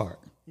is hard.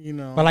 You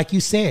know. But like you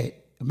said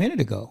a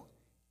minute ago,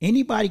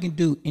 anybody can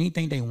do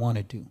anything they want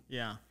to do.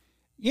 Yeah.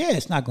 Yeah,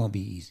 it's not going to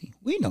be easy.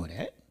 We know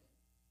that.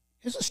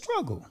 It's a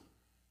struggle.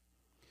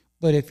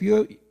 But if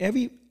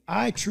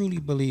I truly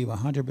believe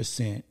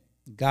 100%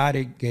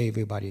 God gave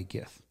everybody a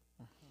gift.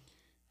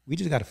 We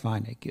just got to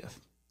find that gift.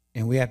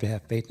 And we have to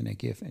have faith in that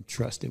gift and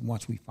trust it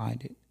once we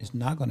find it. It's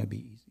not going to be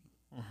easy.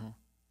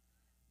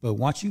 But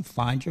once you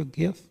find your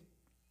gift,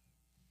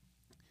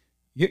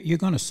 you're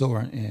going to soar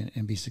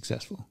and be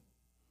successful.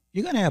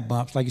 You're going to have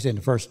bumps, like you said, in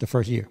the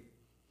first year.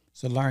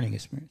 It's a learning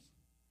experience.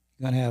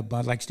 You're going to have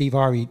bumps. Like Steve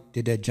Harvey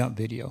did that jump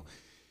video.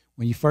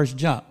 When you first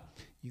jump,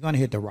 you're going to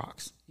hit the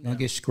rocks. You're going to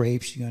get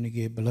scrapes. You're going to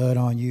get blood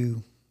on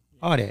you,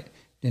 all that.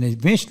 Then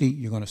eventually,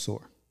 you're going to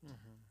soar.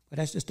 But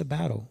that's just the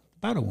battle. The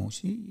battle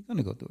won't. You're going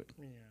to go through it.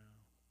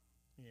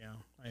 Yeah,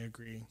 I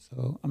agree.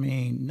 So, I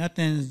mean,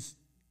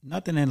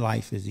 nothing in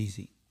life is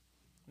easy.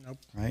 Nope.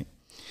 Right?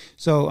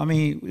 So, I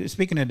mean,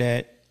 speaking of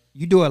that,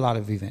 you do a lot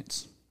of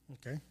events.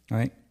 Okay.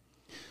 Right?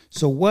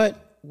 So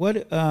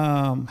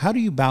how do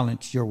you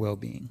balance your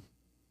well-being?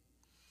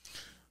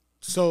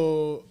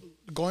 So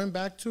going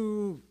back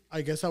to,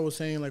 I guess I was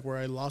saying like where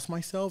I lost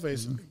myself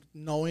is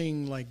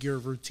knowing like your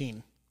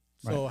routine.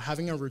 So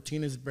having a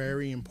routine is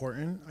very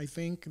important. I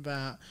think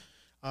that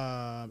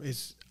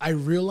I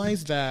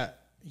realized that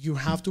you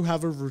have to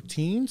have a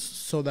routine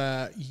so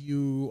that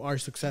you are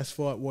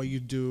successful at what you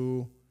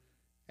do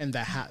and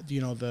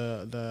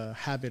the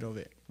habit of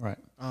it. Right.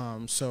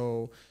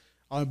 So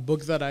a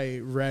book that I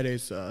read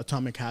is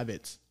Atomic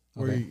Habits,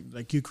 where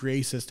you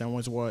create system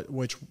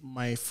which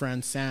my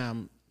friend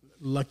Sam,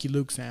 Lucky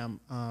Luke Sam,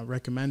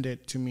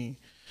 recommended to me.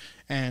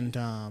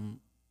 And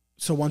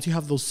so once you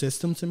have those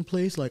systems in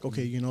place, like,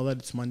 okay, you know that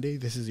it's Monday,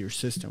 this is your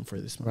system for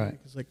this Monday. Right.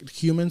 It's like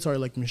humans are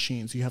like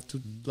machines. You have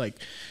to like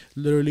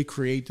literally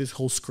create this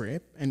whole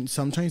script, and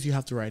sometimes you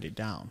have to write it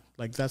down.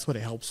 Like that's what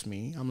it helps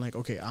me. I'm like,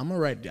 okay, I'm gonna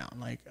write it down.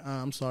 Like,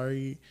 I'm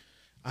sorry,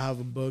 I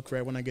have a book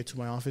right when I get to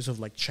my office of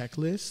like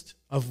checklist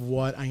of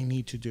what I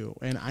need to do,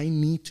 and I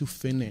need to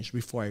finish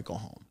before I go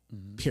home.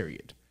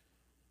 Period.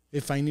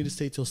 If I need to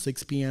stay till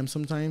 6 p.m.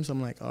 sometimes,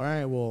 I'm like, all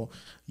right, well,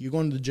 you're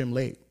going to the gym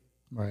late.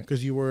 Right.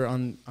 Because you were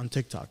on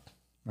TikTok.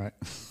 Right.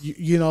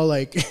 You know,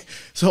 like,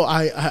 so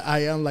I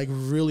am like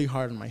really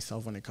hard on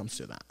myself when it comes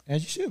to that.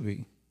 As you should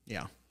be.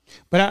 Yeah.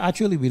 But I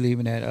truly believe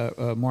in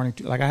that morning.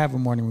 Like I have a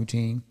morning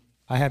routine.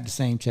 I have the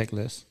same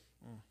checklist.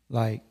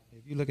 Like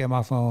if you look at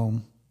my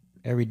phone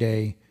every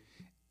day,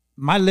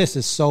 my list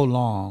is so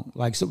long.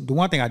 Like, so the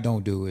one thing I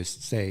don't do is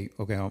say,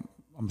 okay, I'm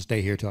going to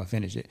stay here till I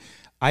finish it.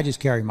 I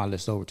just carry my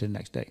list over to the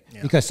next day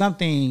because some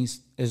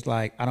things is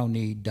like I don't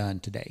need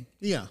done today.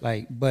 Yeah.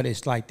 Like, but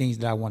it's like things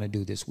that I want to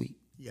do this week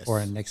or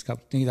in the next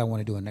couple things I want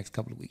to do in the next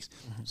couple of weeks.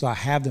 So I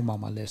have them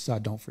on my list so I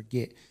don't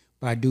forget.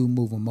 But I do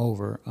move them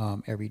over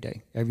every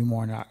day. Every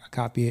morning I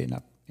copy it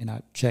and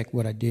I check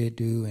what I did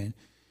do, and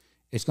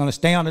it's going to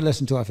stay on the list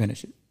until I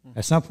finish it.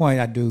 At some point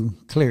I do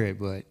clear it,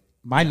 but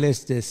my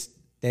list is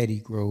steady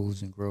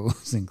grows and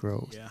grows and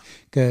grows. Yeah.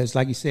 Because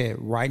like you said,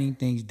 writing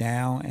things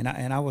down, and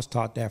I was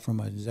taught that from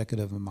an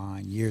executive of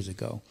mine years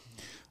ago.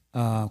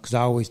 Because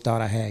I always thought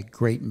I had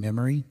great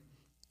memory,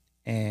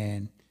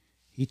 and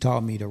he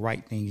taught me to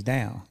write things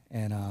down.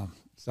 And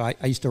so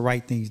I used to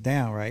write things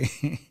down, right?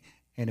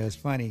 And it was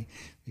funny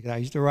because I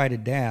used to write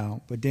it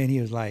down, but then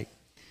he was like,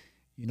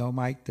 you know,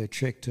 Mike, the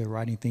trick to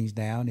writing things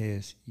down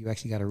is you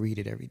actually got to read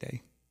it every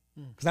day.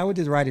 Because I would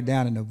just write it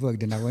down in the book,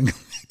 then I wouldn't go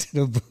back to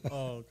the book.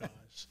 Oh,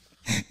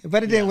 gosh.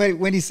 But then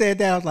when he said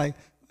that, I was like,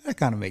 that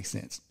kind of makes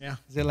sense. Yeah.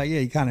 So like, yeah,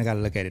 you kind of got to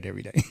look at it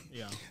every day.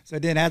 Yeah. So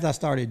then as I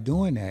started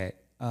doing that,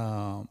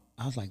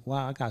 I was like,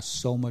 wow, I got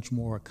so much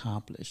more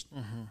accomplished.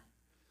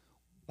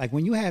 Like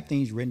when you have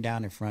things written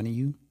down in front of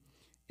you,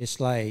 it's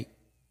like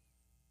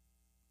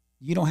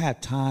you don't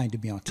have time to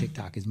be on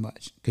TikTok as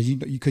much because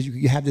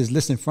you have this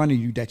list in front of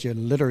you that you're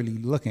literally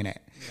looking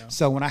at. Yeah.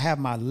 So when I have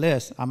my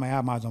list, I might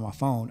have mine on my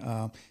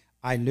phone.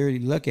 I literally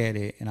look at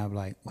it and I'm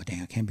like, well,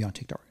 dang, I can't be on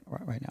TikTok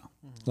right now.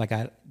 Like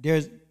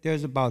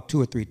there's about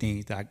 2 or 3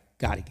 things that I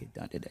got to get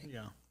done today.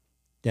 Yeah.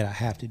 That I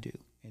have to do,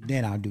 and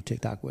then I'll do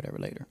TikTok, whatever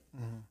later.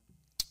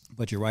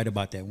 But you're right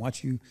about that.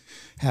 Once you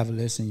have a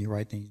list and you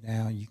write things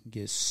down, you can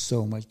get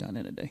so much done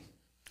in a day.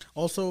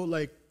 Also,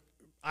 like,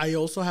 I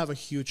also have a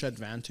huge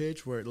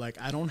advantage where, like,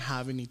 I don't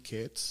have any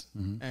kids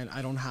and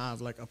I don't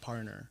have, like, a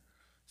partner.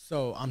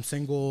 So I'm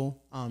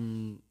single.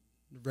 I'm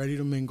ready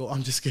to mingle.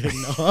 I'm just kidding.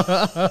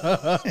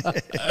 No,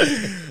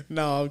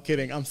 no, I'm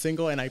kidding. I'm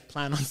single and I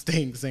plan on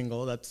staying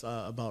single. That's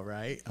about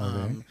right.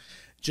 Okay.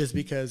 Just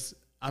because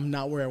I'm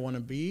not where I want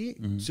to be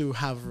to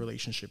have a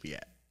relationship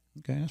yet.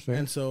 Okay, that's fair.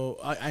 And so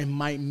I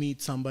might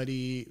meet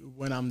somebody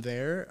when I'm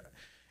there.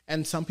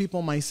 And some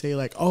people might say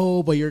like,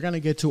 oh, but you're going to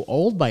get too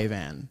old by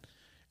then.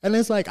 And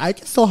it's like, I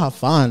can still have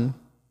fun.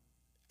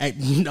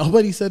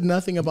 Nobody said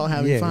nothing about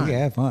having fun. Yeah,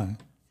 have fun.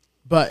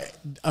 But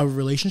a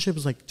relationship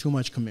is like too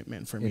much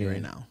commitment for me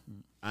right now.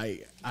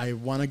 I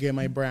want to get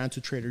my brand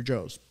to Trader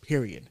Joe's,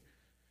 period.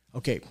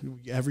 Okay,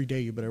 every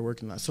day you better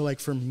work on that. So like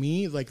for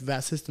me, like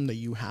that system that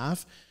you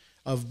have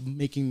of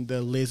making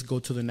the list go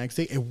to the next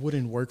day, it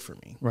wouldn't work for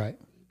me. Right.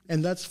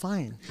 And that's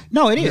fine.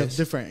 No, it is. It's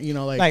different, you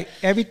know, like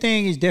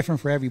everything is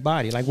different for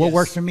everybody. Like what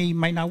works for me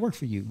might not work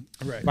for you.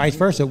 Right. Vice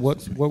versa.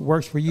 What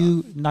works for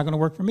you not going to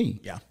work for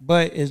me. Yeah.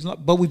 But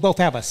we both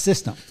have a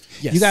system.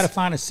 Yes. You got to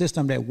find a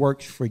system that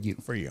works for you.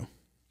 For you.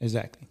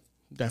 Exactly.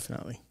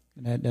 Definitely.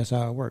 That's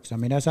how it works. I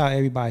mean, that's how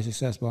everybody's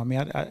successful. I mean,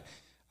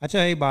 I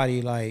tell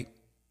everybody, like,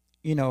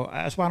 you know,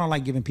 that's why I don't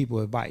like giving people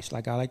advice.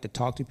 Like, I like to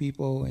talk to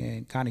people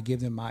and kind of give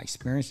them my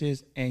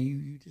experiences, and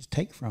you just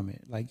take from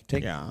it. Like,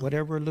 take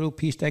whatever little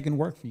piece that can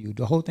work for you.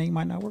 The whole thing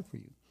might not work for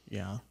you.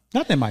 Yeah.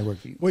 Nothing might work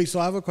for you. Wait, so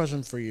I have a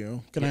question for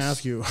you. Can I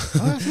ask you?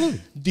 Oh,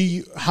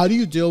 absolutely. How do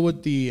you deal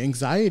with the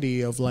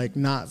anxiety of like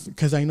not,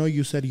 because I know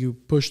you said you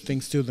push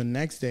things to the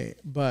next day,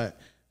 but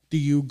do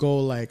you go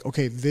like,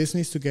 okay, this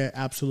needs to get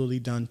absolutely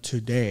done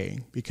today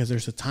because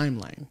there's a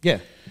timeline? Yeah.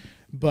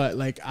 But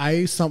like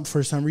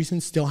for some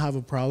reason still have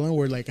a problem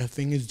where like a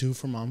thing is due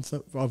for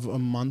a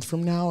month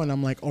from now, and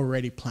I'm like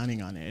already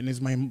planning on it, and it's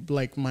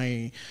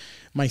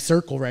my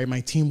circle, right?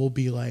 My team will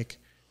be like,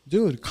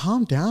 dude,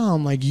 calm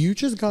down. Like you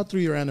just got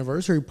through your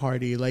anniversary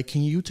party. Like,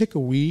 can you take a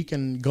week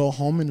and go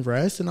home and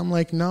rest? And I'm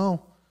like,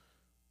 no,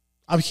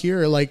 I'm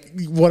here. Like,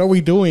 what are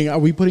we doing? Are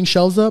we putting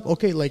shelves up?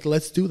 Okay, like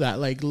let's do that.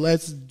 Like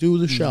let's do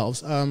the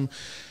shelves. You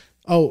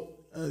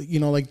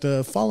know, like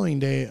the following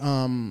day,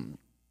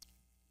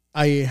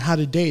 I had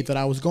a date that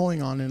I was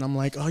going on, and I'm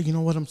like, oh, you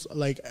know what?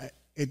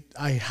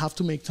 I have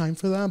to make time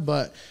for that,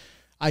 but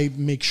I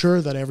make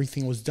sure that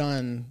everything was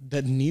done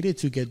that needed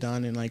to get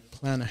done and like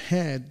plan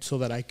ahead so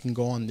that I can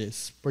go on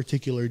this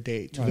particular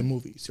date to the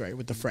movies, right,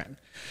 with a friend.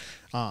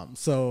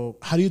 So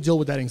how do you deal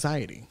with that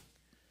anxiety?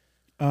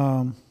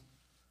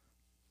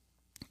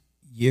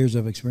 Years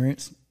of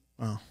experience.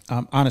 Oh.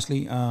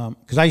 Honestly,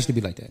 because I used to be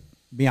like that.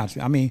 Be honest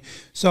with you. I mean,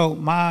 so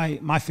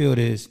my field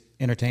is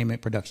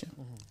entertainment production.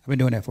 I've been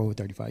doing that for over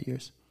 35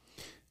 years.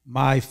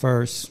 My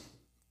first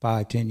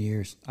 5-10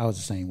 years, I was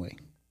the same way.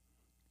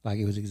 Like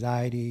it was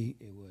anxiety.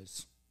 It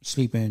was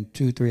sleeping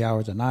 2-3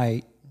 hours a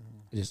night,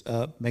 just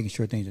up, making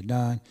sure things are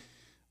done.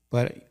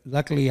 But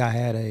luckily I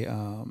had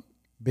a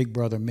big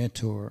brother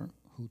mentor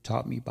who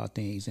taught me about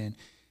things. And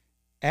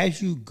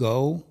as you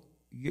go,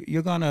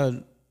 you're going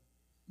to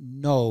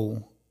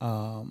know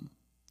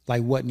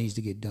like what needs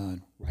to get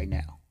done right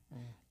now.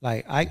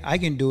 Like I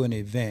can do an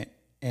event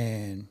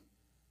and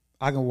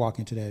I can walk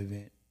into that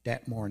event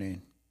that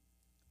morning.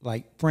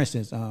 Like, for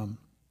instance,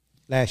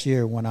 last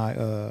year when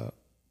I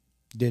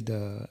did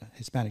the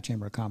Hispanic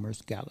Chamber of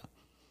Commerce Gala,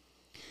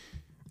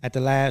 at the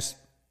last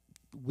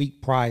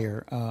week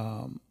prior,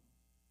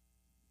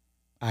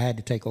 I had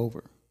to take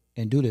over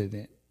and do the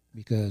event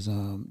because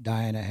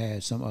Diana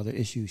had some other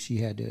issues she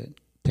had to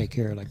take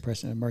care of, like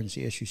pressing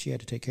emergency issues she had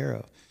to take care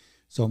of.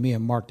 So me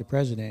and Mark, the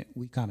president,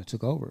 we kind of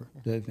took over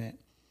the event.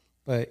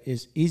 But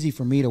it's easy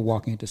for me to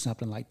walk into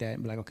something like that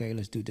and be like, okay,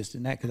 let's do this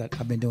and that, because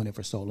I've been doing it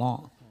for so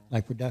long.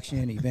 Like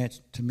production, events,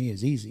 to me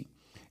is easy.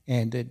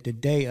 And the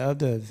day of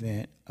the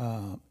event,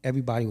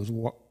 everybody was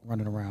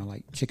running around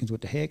like chickens with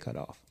the head cut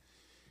off.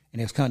 And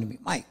they was coming to me,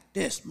 Mike,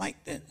 this,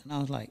 Mike, that. And I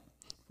was like,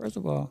 first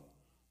of all,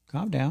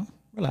 calm down,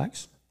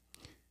 relax.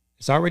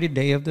 It's already the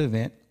day of the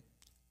event.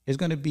 It's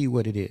going to be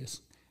what it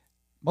is.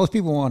 Most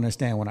people won't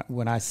understand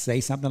when I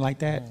say something like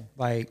that.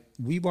 Like,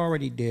 we've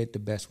already did the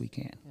best we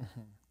can.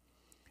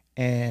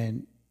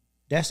 And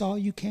that's all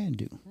you can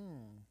do.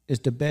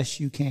 It's the best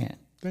you can.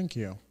 Thank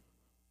you.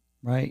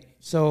 Right?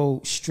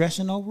 So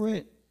stressing over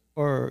it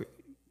or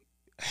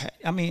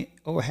having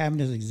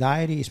this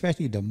anxiety,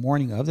 especially the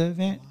morning of the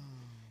event.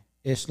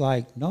 It's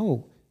like,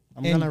 no.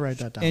 I'm going to write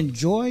that down.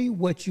 Enjoy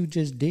what you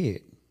just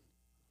did.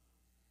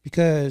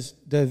 Because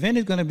the event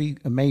is going to be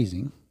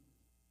amazing,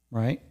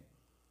 right?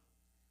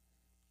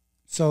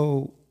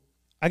 So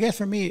I guess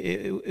for me,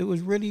 it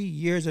was really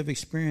years of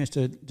experience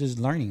to just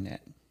learning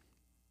that.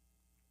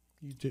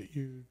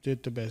 You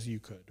did the best you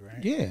could,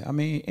 right? Yeah. I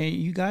mean, and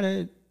you got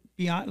to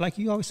be, like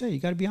you always say, you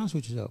got to be honest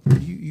with yourself.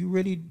 You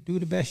really do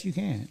the best you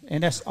can.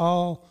 And that's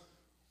all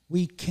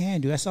we can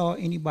do. That's all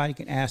anybody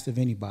can ask of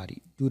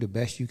anybody. Do the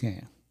best you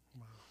can.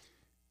 Wow.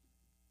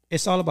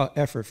 It's all about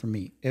effort for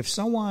me. If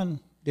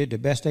someone did the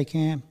best they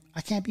can, I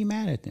can't be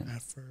mad at them.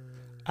 Effort.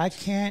 I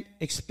can't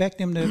expect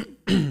them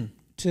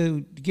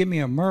to give me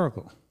a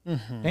miracle.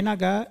 Mm-hmm. They're not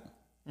God.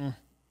 Mm.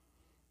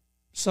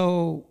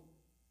 So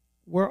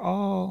we're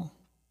all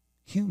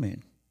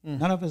human. Mm.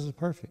 None of us is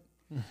perfect.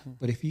 Mm-hmm.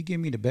 But if you give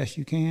me the best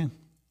you can,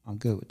 I'm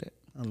good with that.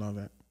 I love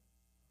it.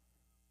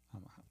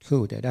 I'm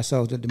cool with that. That's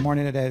so the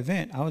morning of that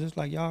event, I was just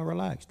like, y'all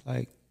relaxed.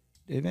 Like,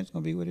 the event's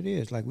going to be what it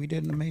is. Like, we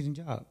did an amazing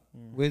job.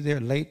 Mm. We were there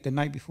late the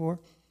night before.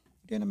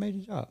 We did an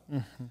amazing job.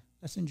 Mm-hmm.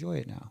 Let's enjoy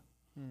it now.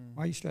 Mm.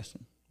 Why are you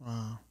stressing?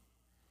 Wow.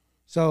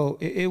 So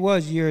it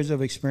was years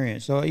of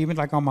experience. So even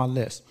like on my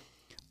list,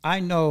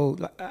 I know,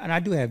 and I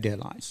do have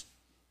deadlines,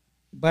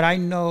 but I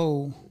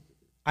know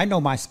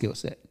my skill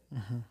set.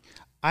 Mm-hmm.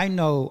 I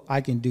know I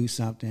can do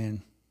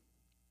something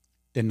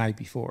the night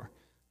before.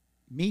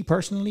 Me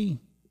personally,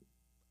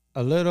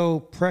 a little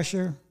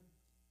pressure,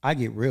 I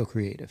get real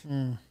creative.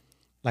 Mm.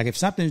 Like if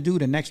something's due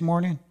the next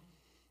morning,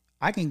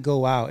 I can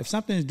go out. If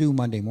something's due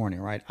Monday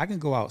morning, right? I can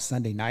go out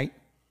Sunday night,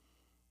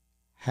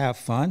 have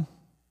fun,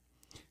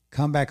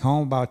 come back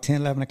home about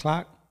 10, 11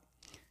 o'clock,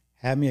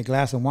 have me a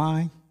glass of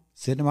wine,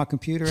 sit in my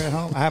computer at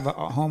home. I have a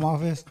home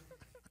office,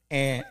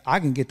 and I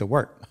can get to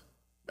work.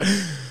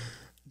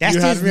 That's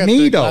just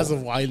me, though. Glass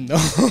of wine, though.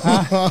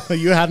 Huh?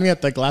 You had me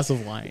at the glass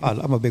of wine. Oh,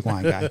 I'm a big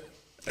wine guy.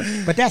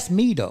 But that's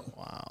me, though.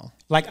 Wow.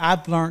 Like,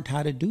 I've learned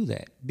how to do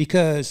that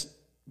because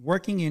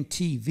working in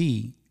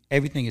TV,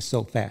 everything is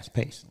so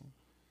fast-paced.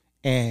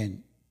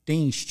 And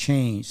things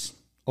change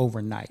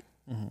overnight,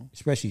 mm-hmm.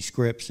 especially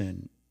scripts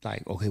and,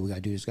 like, okay, we got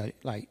to do this.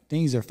 Like,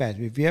 things are fast.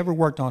 If you ever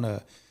worked on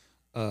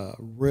a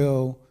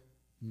real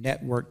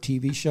network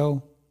TV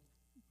show,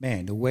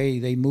 man, the way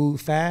they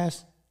move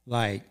fast,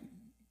 like,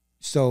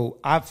 so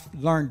I've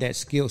learned that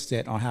skill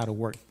set on how to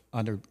work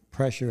under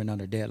pressure and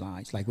under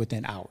deadlines, like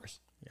within hours.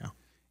 Yeah.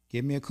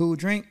 Give me a cool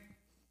drink,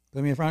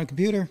 put me in front of the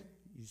computer.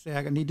 You say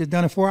I need this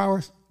done in 4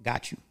 hours?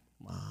 Got you.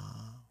 Wow.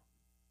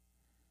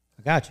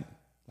 I got you.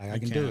 Like I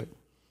can do it.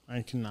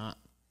 I cannot.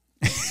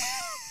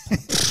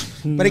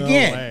 But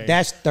again,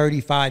 that's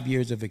 35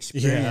 years of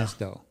experience,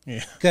 though.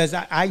 Yeah. Because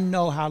I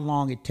know how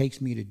long it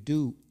takes me to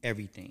do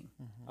everything.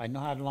 Mm-hmm. I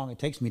know how long it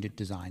takes me to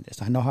design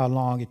this. I know how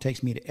long it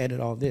takes me to edit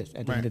all this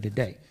at the end of the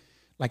day.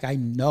 Like, I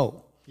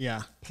know.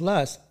 Yeah.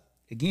 Plus,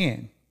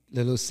 again,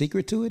 the little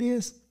secret to it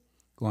is,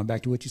 going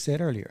back to what you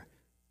said earlier,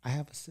 I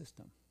have a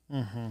system.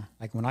 Mm-hmm.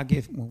 Like,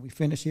 when we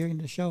finish hearing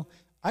the show,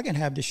 I can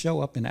have the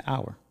show up in an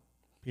hour.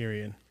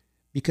 Period.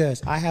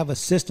 Because I have a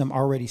system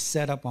already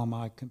set up on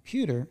my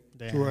computer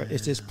to where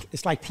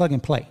it's like plug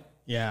and play.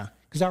 Yeah.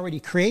 Because I already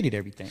created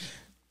everything.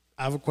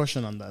 I have a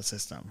question on that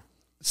system.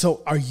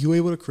 So are you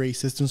able to create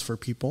systems for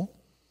people?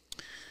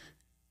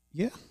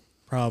 Yeah.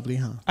 Probably,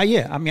 huh?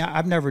 Yeah. I mean,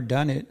 I've never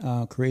done it.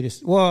 Created.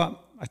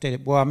 Well,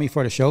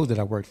 for the shows that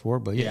I worked for,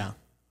 but yeah.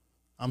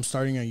 I'm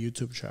starting a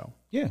YouTube show.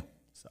 Yeah.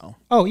 So.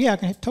 Oh, yeah, I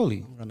can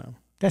totally. I'm gonna.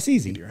 That's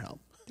easy. Need your help.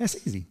 That's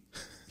easy.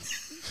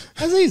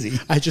 That's easy.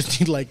 I just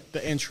need like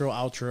the intro,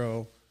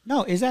 outro.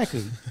 No,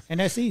 exactly. And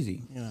that's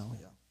easy. Yeah.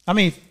 I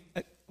mean,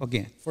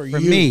 again, for you,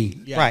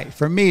 me, yeah. right.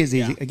 For me, it's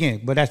easy. Yeah.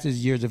 Again, but that's just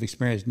years of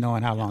experience,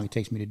 knowing how long it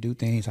takes me to do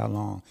things, how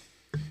long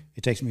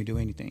it takes me to do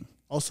anything.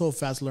 Also a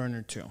fast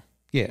learner too.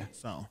 Yeah.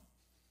 So,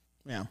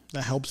 yeah,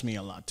 that helps me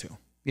a lot too.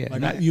 Yeah.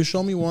 Like you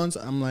show me once,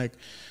 I'm like,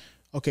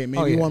 okay,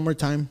 maybe one more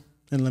time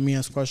and let me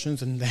ask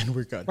questions and then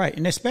we're good. Right.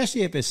 And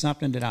especially if it's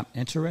something that I'm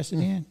interested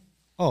in.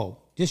 Oh,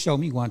 just show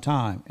me one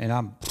time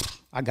and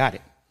I got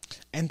it.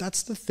 And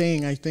that's the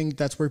thing. I think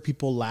that's where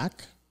people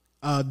lack.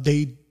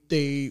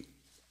 They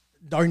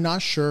are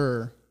not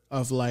sure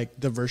of like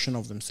the version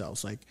of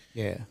themselves. Like,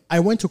 I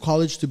went to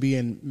college to be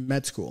in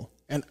med school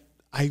and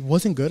I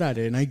wasn't good at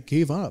it and I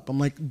gave up. I'm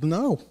like,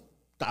 no,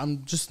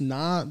 I'm just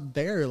not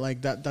there.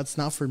 Like that's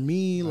not for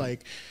me.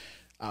 Right.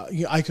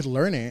 Like, I could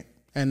learn it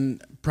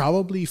and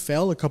probably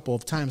fail a couple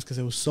of times because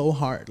it was so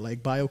hard.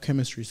 Like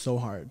biochemistry is so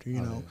hard,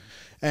 you know?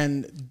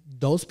 And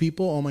those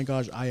people, oh my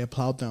gosh, I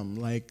applaud them.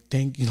 Like,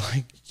 thank you.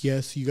 Like,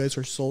 yes, you guys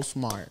are so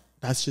smart.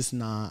 That's just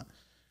not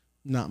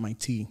my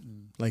tea.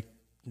 Like,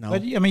 no.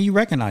 But I mean, you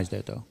recognize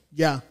that though.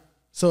 Yeah.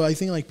 So I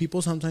think like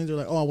people sometimes are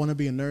like, oh, I want to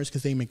be a nurse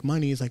because they make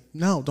money. It's like,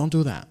 no, don't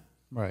do that.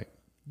 Right.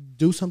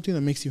 Do something that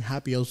makes you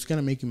happy. It's going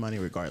to make you money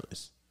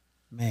regardless.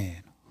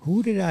 Man,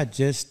 who did I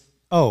just...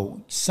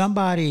 Oh,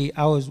 somebody...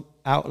 I was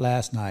out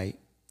last night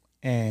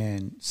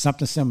and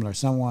something similar.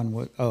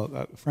 Someone,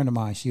 a friend of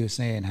mine, she was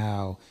saying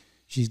how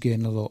she's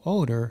getting a little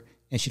older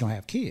and she don't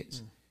have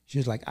kids. She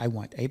was like, I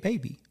want a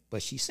baby,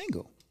 but she's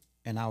single.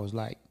 And I was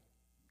like,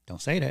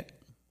 don't say that.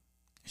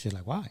 She's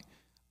like, why?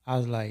 I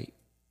was like,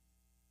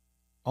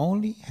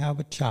 only have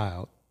a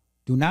child.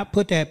 Do not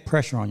put that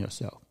pressure on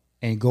yourself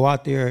and go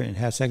out there and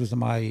have sex with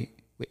somebody,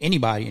 with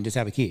anybody, and just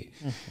have a kid.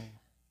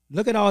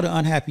 Look at all the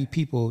unhappy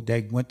people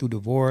that went through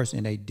divorce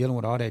and they dealing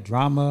with all that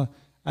drama.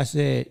 I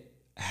said,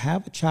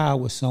 have a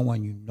child with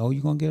someone you know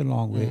you're going to get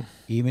along with,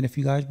 even if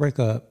you guys break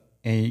up,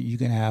 and you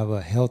can have a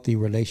healthy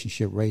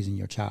relationship raising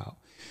your child.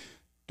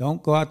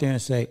 Don't go out there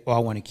and say, oh, I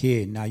want a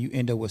kid. Now you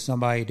end up with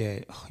somebody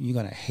that you're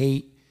going to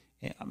hate.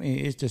 I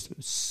mean, it's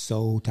just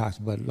so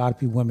toxic. But a lot of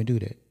people, women do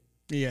that.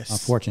 Yes.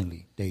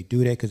 Unfortunately, they do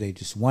that because they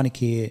just want a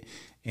kid.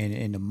 And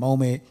in the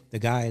moment, the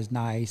guy is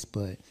nice,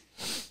 but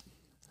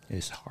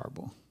it's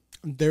horrible.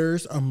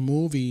 There's a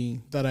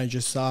movie that I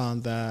just saw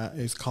that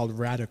is called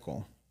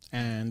Radical.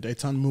 And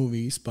it's on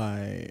movies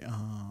by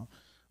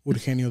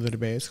Eugenio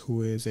Derbez,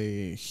 who is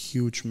a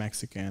huge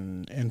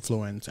Mexican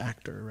influence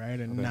actor, right?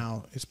 And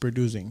now is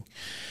producing.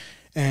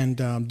 And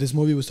this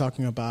movie was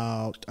talking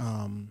about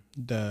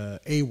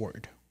the A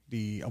word,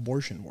 the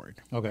abortion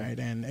word, right?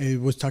 And it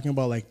was talking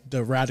about like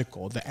the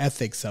radical, the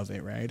ethics of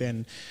it, right?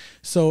 And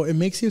so it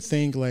makes you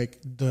think like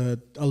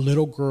a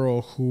little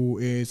girl who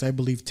is, I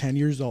believe, 10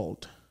 years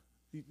old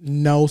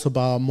knows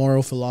about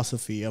moral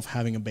philosophy of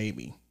having a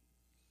baby.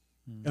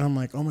 And I'm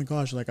like, oh my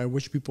gosh, like I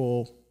wish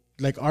people,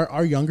 like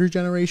our younger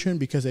generation,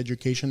 because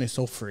education is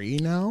so free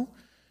now,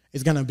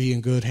 is going to be in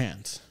good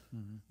hands.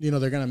 You know,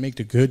 they're going to make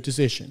the good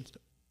decisions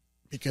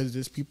because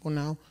there's people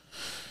now,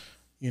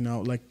 you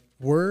know, like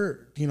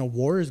war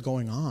is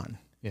going on.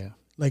 Yeah.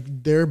 Like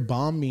they're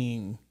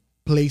bombing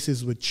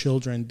places with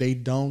children. They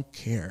don't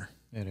care.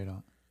 Yeah, they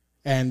don't.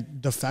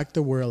 And the fact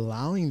that we're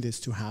allowing this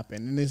to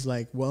happen, and it's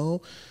like,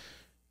 well,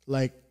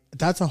 like,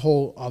 that's a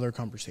whole other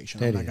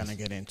conversation I'm not going to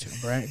get into,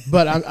 right?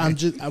 But I'm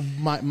just,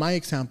 my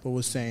example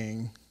was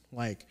saying,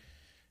 like,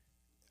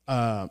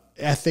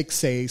 ethics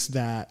says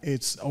that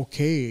it's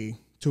okay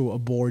to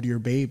abort your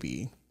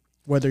baby,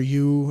 whether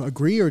you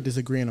agree or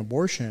disagree on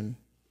abortion.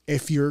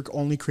 If you're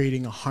only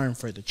creating a harm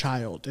for the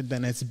child,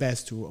 then it's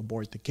best to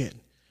abort the kid.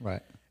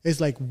 Right. It's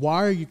like,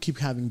 why are you keep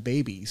having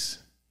babies?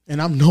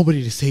 And I'm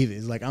nobody to say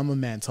this. Like, I'm a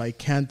man, so I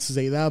can't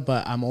say that,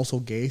 but I'm also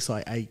gay, so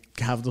I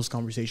have those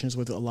conversations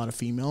with a lot of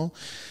female.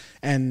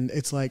 And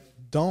it's like,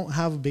 don't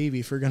have a baby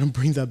if you're going to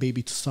bring that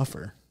baby to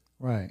suffer.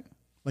 Right.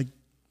 Like,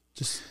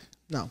 just,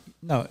 no.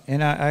 No,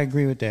 and I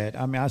agree with that.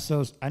 I mean,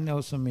 I know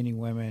so many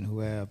women who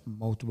have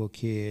multiple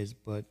kids,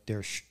 but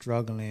they're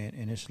struggling,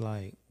 and it's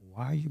like,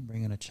 why are you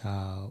bringing a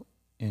child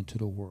into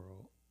the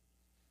world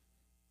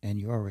and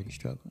you're already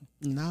struggling?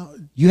 Now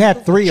you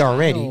had 3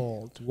 already.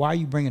 Why are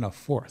you bringing a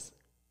 4th?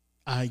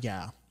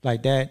 Yeah.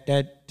 Like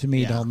that to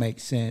me don't make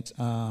sense.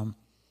 To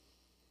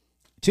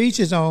each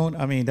his own.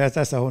 I mean, that's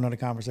a whole nother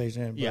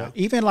conversation. But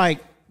even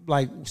like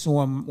so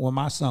when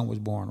my son was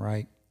born,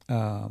 right?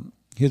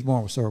 He was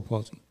born with cerebral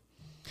palsy.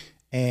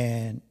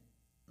 And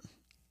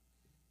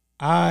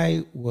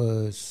I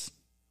was,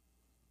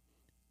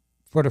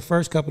 for the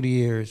first couple of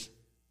years,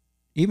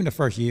 even the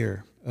first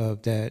year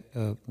of that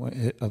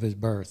of his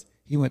birth,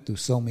 he went through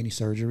so many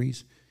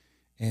surgeries.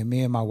 And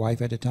me and my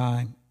wife at the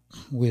time,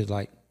 we was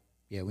like,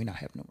 yeah, we're not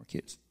having no more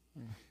kids.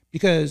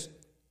 Because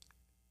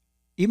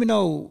even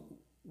though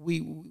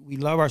we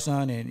love our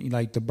son and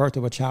like the birth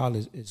of a child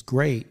is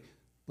great,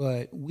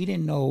 but we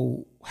didn't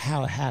know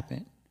how it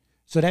happened.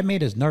 So that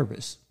made us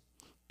nervous.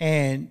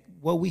 And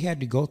what we had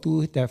to go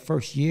through that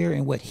first year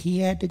and what he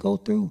had to go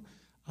through,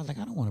 I was like,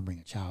 I don't want to bring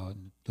a child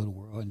into the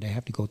world and they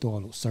have to go through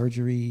all those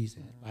surgeries.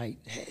 And like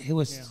it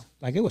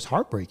was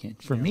heartbreaking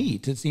for me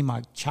to see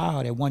my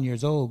child at 1 year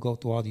old go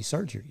through all these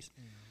surgeries.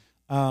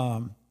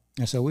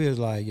 And so we was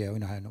like, yeah, we're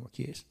not having no more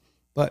kids.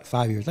 But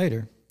 5 years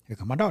later, here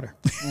come my daughter.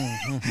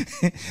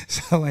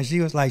 So when she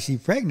was like,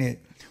 she's pregnant,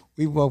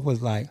 we both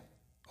was like,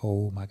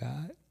 oh my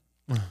God.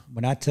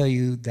 When I tell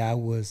you that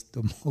was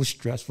the most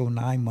stressful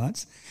 9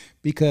 months,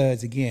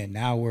 because again,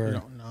 now we're, you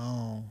don't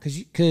know.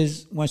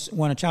 Because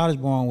when a child is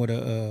born with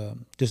a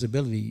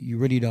disability, you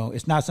really don't,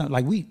 it's not something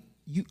like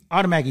you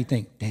automatically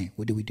think, dang,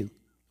 what did we do?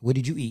 What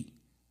did you eat?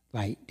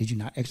 Like, did you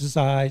not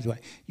exercise?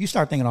 Like, you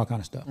start thinking all kind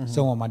of stuff.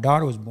 So when my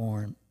daughter was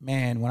born,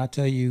 man, when I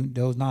tell you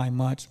those 9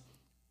 months,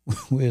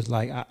 was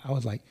like, I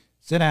was like,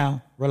 sit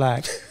down,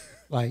 relax,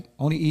 like,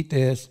 only eat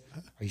this.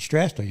 Are you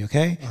stressed? Are you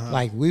okay?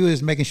 Like, we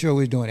was making sure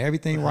we was doing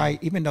everything right,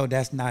 even though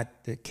that's not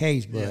the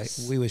case, but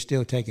we were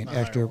still taking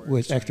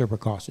extra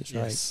precautions,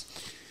 right?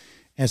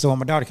 And so when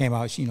my daughter came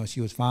out, she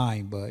was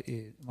fine, but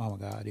oh my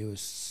God, it was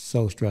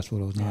so stressful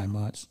those 9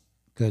 months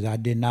because I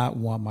did not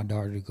want my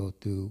daughter to go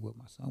through what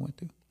my son went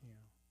through.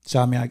 So,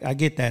 I mean, I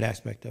get that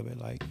aspect of it.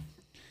 Like,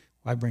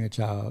 why bring a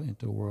child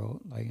into the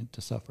world, like,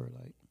 to suffer?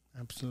 Like,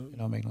 absolutely. It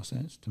don't make no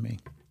sense to me.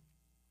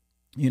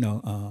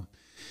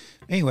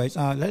 Anyways,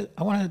 I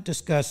want to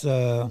discuss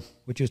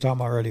what you was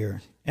talking about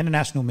earlier,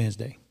 International Men's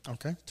Day.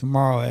 Okay.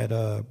 Tomorrow at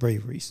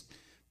Braveries,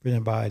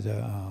 presented by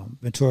the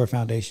Ventura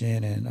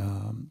Foundation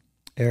and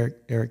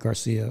Eric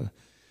Garcia,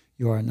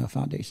 You Are Enough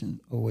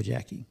Foundation, or with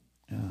Jackie.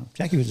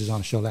 Jackie was just on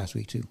the show last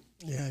week, too.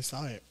 Yeah, I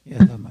saw it.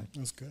 Yeah, it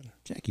was good.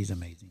 Jackie's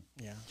amazing.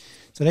 Yeah.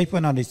 So they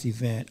put on this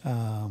event.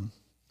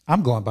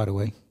 I'm going, by the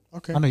way.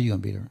 Okay. I know you're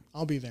gonna be there.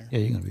 I'll be there. Yeah,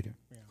 you're gonna be there.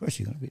 Yeah. Of course,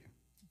 you're gonna be there.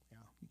 Yeah.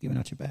 You're giving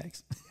out your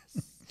bags.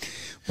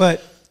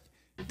 But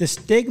the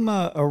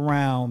stigma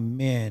around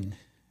men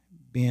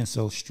being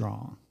so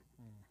strong,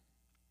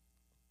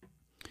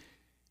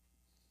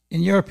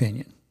 in your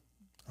opinion,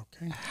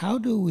 okay, how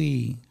do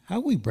we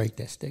break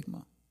that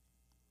stigma?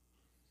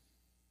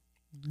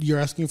 You're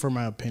asking for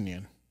my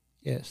opinion.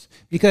 Yes,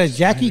 because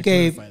Jackie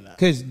gave an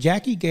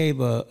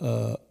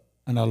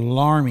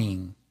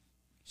alarming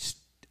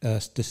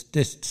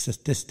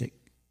statistic.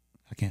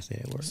 I can't say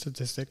that word.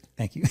 Statistic.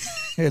 Thank you.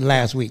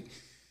 Last week,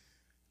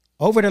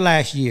 over the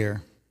last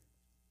year,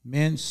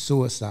 men's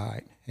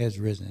suicide has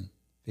risen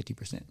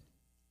 50%.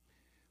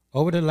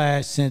 Over the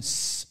last,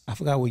 since I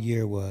forgot what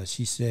year it was,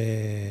 she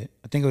said,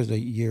 I think it was a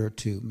year or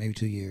two, maybe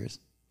 2 years.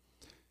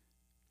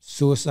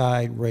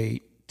 Suicide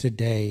rate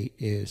today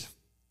is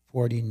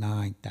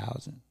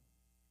 49,000.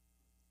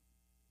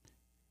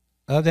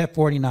 Of that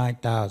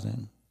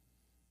 49,000,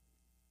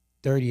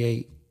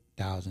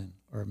 38,000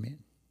 are men.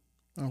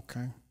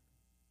 Okay.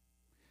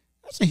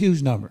 That's a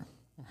huge number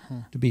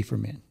to be for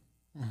men.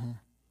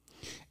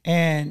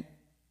 And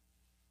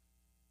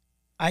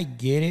I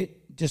get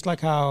it, just like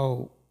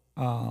how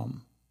a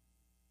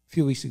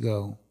few weeks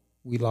ago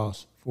we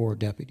lost 4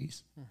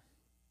 deputies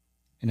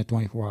in a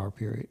 24-hour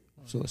period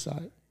of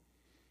suicide.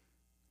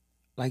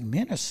 Like,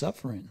 men are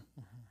suffering,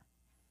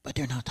 but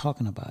they're not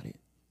talking about it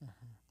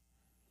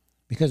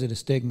because of the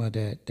stigma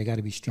that they got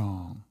to be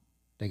strong.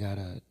 They got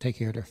to take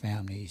care of their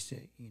families.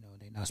 You know,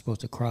 they're not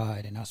supposed to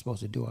cry. They're not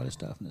supposed to do all this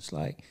stuff. And it's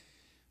like,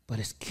 but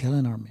it's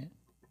killing our men.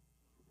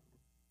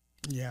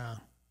 Yeah.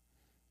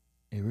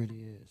 It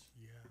really is.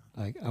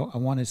 Yeah. Like, I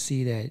want to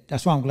see that.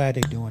 That's why I'm glad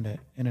they're doing the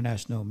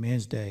International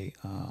Men's Day.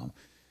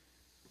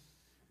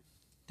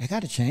 They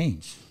got to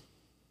change.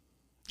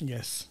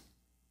 Yes.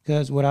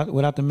 Because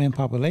without the men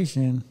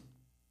population,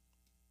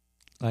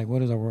 like,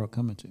 what is our world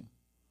coming to?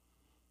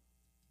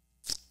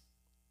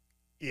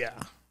 Yeah.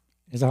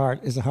 It's a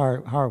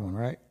hard one,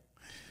 right?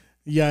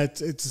 Yeah,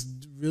 it's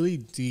really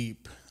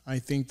deep. I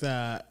think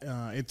that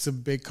it's a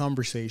big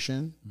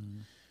conversation.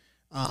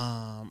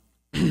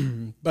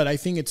 But I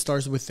think it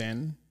starts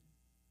within.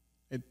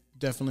 It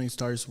definitely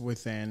starts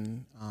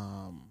within.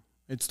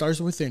 It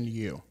starts within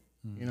you.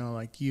 You know,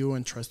 like you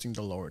and trusting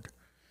the Lord.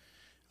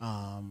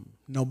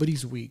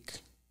 Nobody's weak,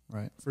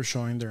 right, for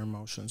showing their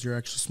emotions. You're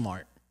actually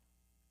smart.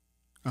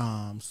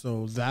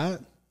 So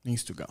that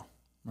needs to go.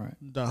 Right.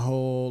 The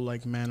whole,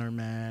 like, men are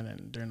men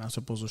and they're not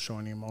supposed to show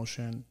any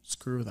emotion.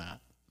 Screw that.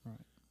 Right.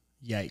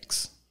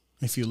 Yikes.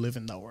 If you live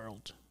in that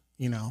world,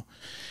 you know,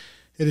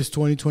 it is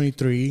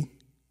 2023.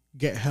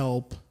 Get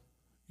help.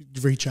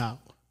 Reach out.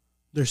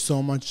 There's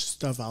so much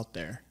stuff out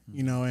there,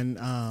 you know, and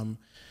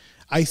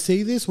I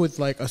say this with,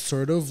 like, a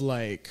sort of,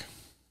 like,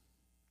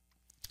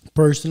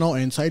 personal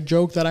inside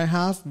joke that I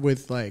have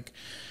with, like,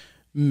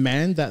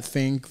 men that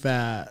think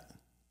that,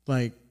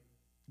 like,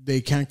 they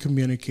can't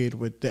communicate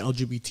with the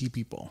LGBT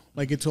people.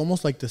 Like, it's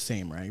almost like the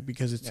same, right?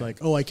 Because it's like,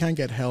 oh, I can't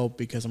get help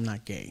because I'm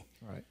not gay.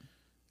 Right.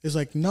 It's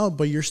like, no,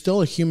 but you're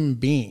still a human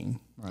being.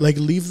 Right. Like,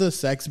 leave the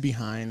sex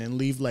behind and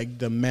leave, like,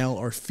 the male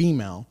or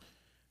female.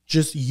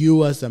 Just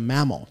you as a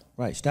mammal.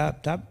 Right.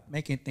 Stop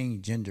making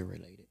things gender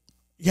related.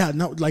 Yeah,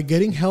 no, like,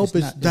 getting help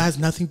that has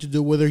nothing to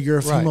do whether you're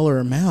a female or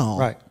a male.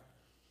 Right.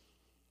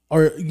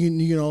 Or,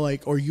 you know,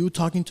 like, or you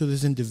talking to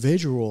this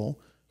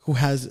individual who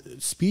has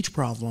speech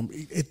problem,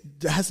 it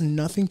has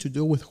nothing to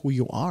do with who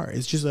you are.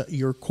 It's just that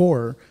your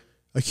core,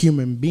 a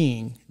human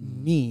being,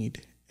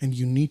 need, and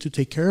you need to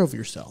take care of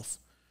yourself.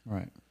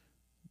 Right.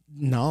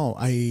 No,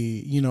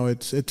 you know,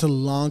 it's a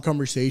long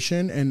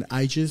conversation, and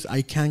I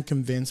can't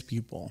convince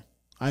people.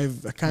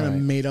 I've kind of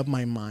made up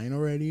my mind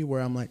already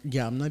where I'm like,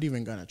 yeah, I'm not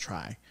even going to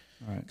try.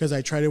 Right. Because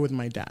I tried it with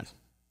my dad,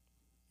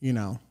 you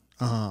know.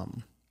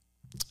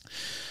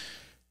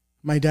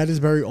 My dad is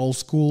very old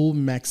school,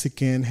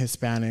 Mexican,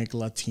 Hispanic,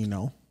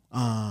 Latino.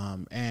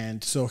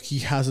 And so he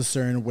has a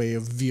certain way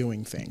of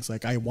viewing things.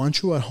 Like, I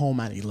want you at home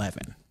at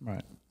 11.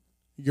 Right.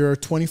 You're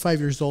 25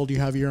 years old. You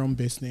have your own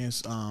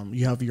business.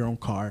 You have your own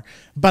car.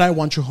 But I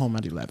want you home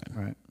at 11.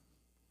 Right.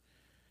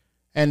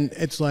 And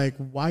it's like,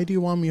 why do you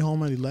want me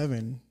home at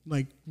 11?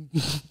 Like,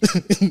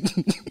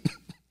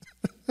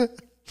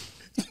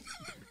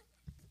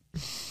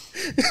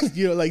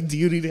 you know, like, do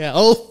you need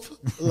help?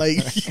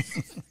 Like,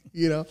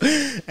 you know,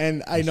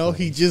 and I know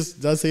he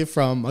just does it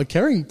from a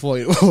caring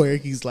point where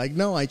he's like,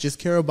 no, I just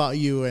care about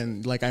you.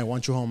 And, like, I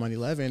want you home at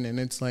 11. And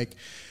it's like,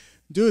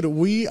 dude,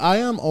 I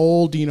am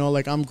old, you know,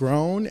 like, I'm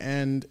grown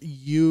and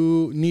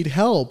you need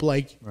help.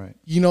 Like,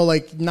 you know,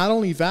 like, not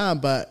only that,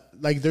 but,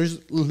 like,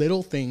 there's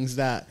little things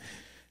that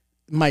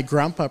my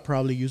grandpa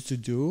probably used to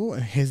do,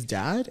 his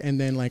dad, and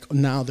then, like,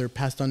 now they're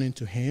passed on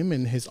into him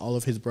and all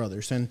of his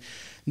brothers. And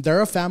they're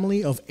a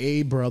family of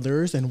 8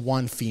 brothers and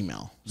 1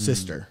 female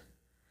sister.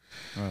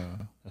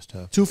 That's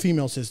tough. 2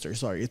 female sisters.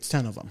 Sorry, it's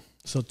 10 of them.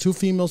 So 2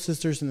 female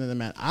sisters and then the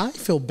man. I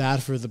feel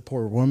bad for the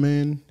poor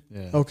woman.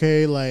 Yeah.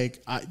 Okay,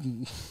 like, I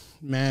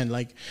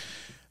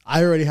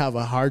I already have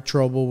a hard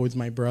trouble with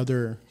my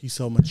brother. He's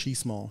so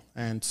machismo.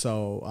 And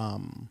so,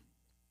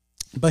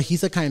 but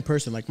he's a kind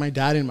person. Like my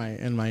dad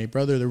and my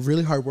brother, they're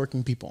really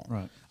hardworking people.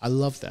 Right. I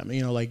love them.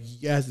 You know, like,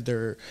 yes,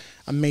 they're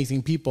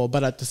amazing people.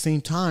 But at the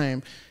same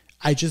time,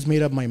 I just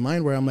made up my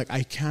mind where I'm like,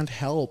 I can't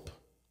help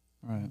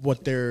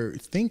what they're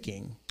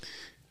thinking.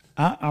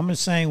 I'm the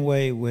same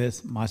way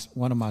with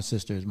one of my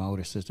sisters, my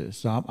older sisters.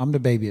 So I'm the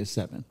baby of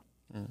 7.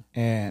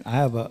 And I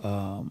have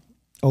a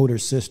older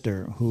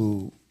sister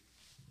who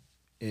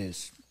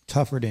is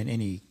tougher than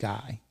any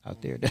guy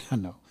out there that I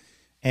know.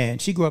 And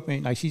she grew up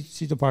in, like,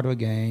 she's a part of a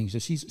gang. So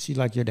she's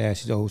like your dad.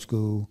 She's old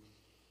school.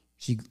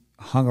 She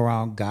hung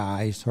around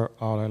guys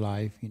all her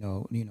life, you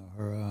know,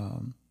 her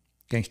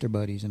gangster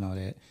buddies and all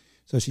that.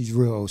 So she's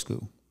real old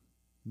school.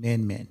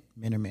 Men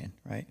are men,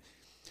 right?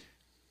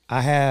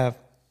 I have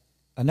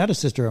another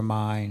sister of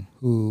mine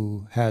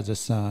who has a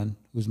son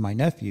who's my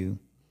nephew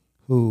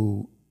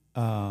who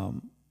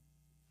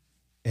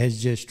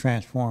has just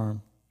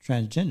transformed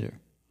transgender.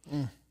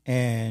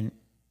 And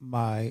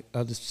my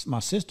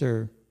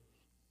sister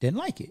didn't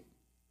like it.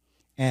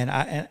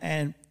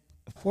 And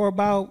for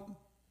about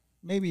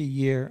maybe a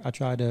year, I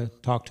tried to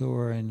talk to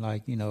her and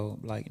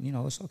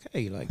it's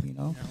okay.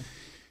 Yeah.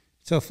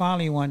 So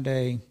finally one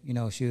day,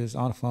 she was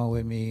on the phone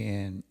with me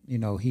and,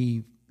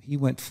 he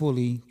went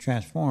fully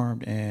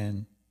transformed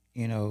and,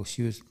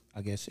 she was,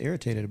 I guess,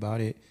 irritated about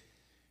it.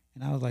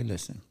 And I was like,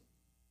 listen,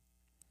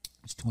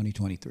 it's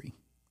 2023.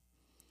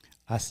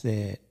 I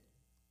said,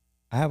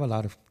 I have a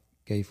lot of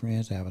gay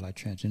friends. I have a lot of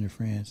transgender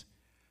friends.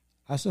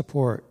 I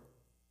support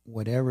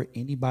whatever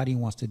anybody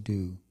wants to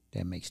do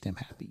that makes them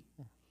happy.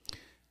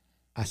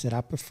 I said,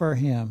 I prefer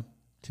him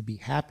to be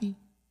happy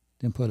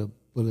than put a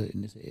bullet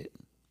in his head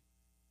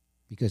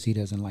because he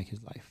doesn't like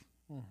his life.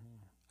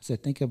 I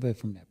said, think of it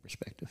from that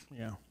perspective.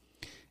 Yeah.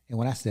 And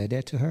when I said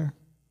that to her,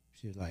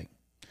 she was like,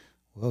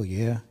 well,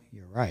 yeah,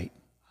 you're right.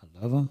 I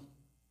love him.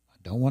 I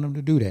don't want him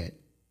to do that,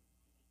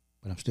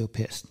 but I'm still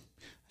pissed.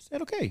 I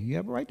said, okay, you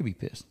have a right to be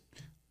pissed,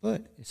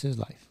 but it's his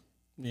life.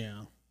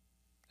 Yeah.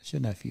 It's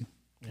your nephew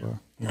or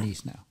your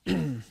niece now.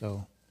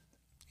 So,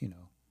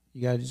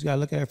 you just gotta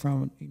look at it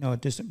from, a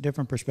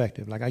different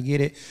perspective. Like, I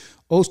get it.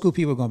 Old school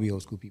people are going to be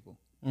old school people.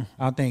 I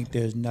don't think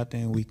there's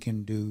nothing we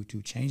can do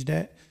to change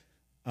that.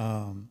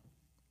 I've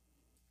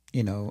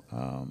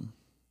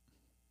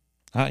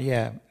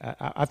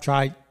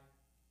tried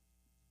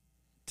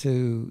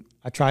to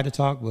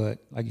talk, but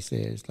like you said,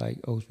 it's like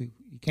old people.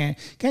 You can't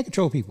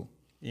control people.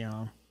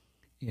 Yeah.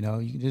 You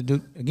can just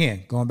do,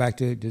 again, going back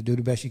to just do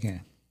the best you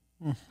can.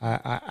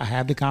 I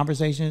have the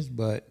conversations,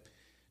 but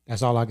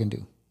that's all I can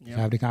do. Yep.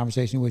 I have the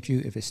conversation with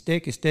you. If it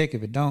stick, it stick.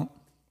 If it don't,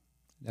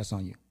 that's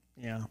on you.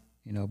 Yeah.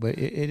 But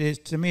it is,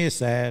 to me, it's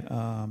sad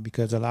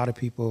because a lot of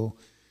people,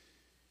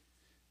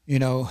 when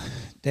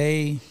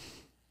they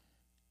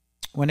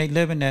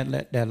live in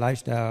that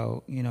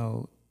lifestyle,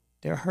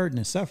 they're hurting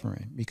and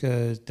suffering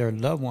because their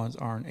loved ones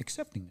aren't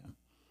accepting them.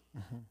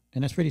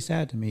 And that's pretty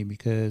sad to me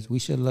because we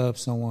should love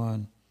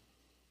someone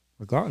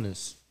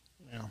regardless.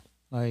 Yeah.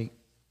 Like,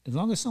 as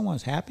long as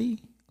someone's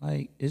happy,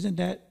 like, isn't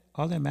that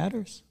all that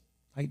matters?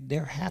 Like,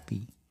 they're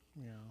happy.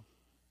 Yeah.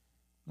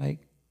 Like,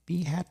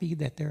 be happy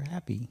that they're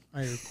happy.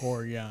 At your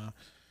core, yeah.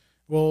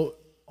 Well,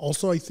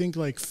 also, I think,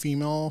 like,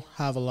 female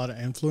have a lot of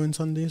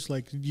influence on this.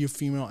 Like, your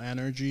female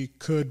energy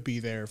could be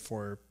there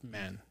for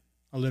men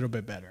a little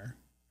bit better,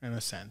 in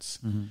a sense.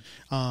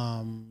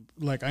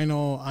 Like, I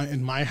know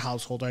in my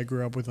household, I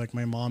grew up with, like,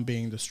 my mom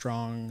being the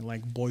strong,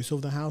 like, voice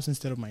of the house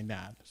instead of my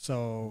dad.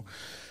 So,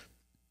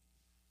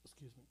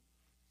 excuse me,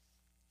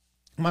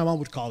 my mom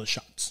would call the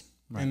shots.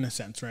 Right. In a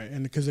sense, right?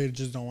 And because they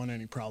just don't want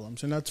any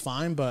problems. And that's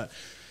fine. But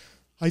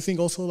I think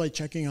also, like,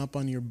 checking up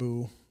on your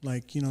boo,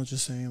 like,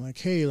 just saying, like,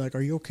 hey, like,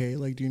 are you okay?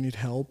 Like, do you need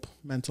help?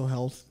 Mental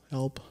health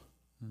help?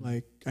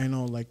 Like, I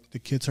know, like, the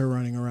kids are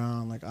running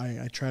around. Like,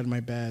 I tried my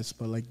best,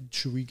 but, like,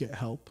 should we get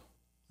help?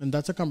 And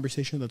that's a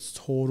conversation that's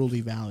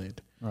totally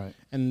valid. Right.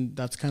 And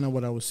that's kind of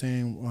what I was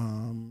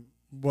saying.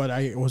 What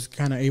I was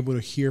kind of able to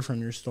hear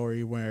from your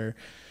story where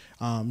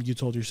you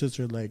told your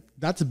sister, like,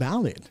 that's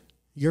valid.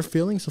 Your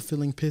feelings of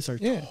feeling pissed are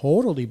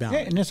totally valid.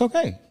 Yeah, and it's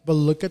okay. But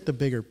look at the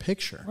bigger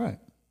picture. Right.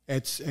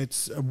 It's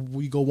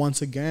we go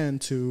once again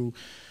to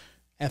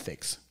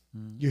ethics.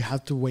 You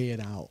have to weigh it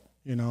out.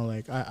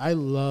 Like, I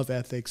love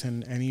ethics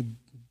and any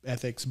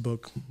ethics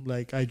book.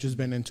 Like, I've just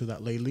been into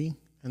that lately.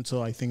 And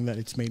so I think that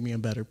it's made me a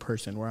better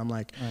person where I'm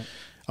like,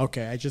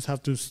 okay, I just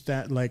have to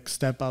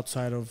step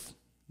outside of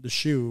the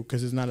shoe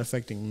because it's not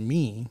affecting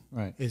me.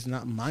 Right. It's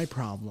not my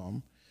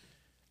problem.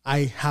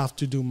 I have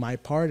to do my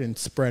part and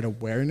spread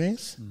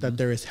awareness that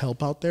there is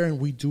help out there, and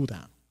we do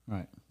that.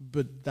 Right.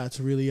 But that's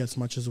really as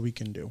much as we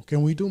can do.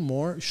 Can we do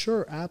more?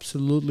 Sure,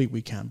 absolutely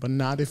we can, but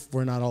not if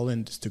we're not all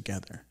in this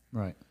together.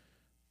 Right.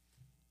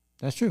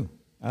 That's true.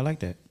 I like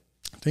that.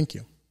 Thank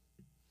you.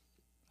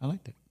 I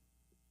like that.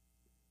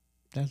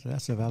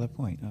 That's a valid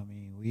point. I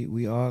mean,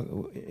 we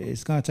all,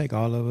 it's going to take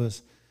all of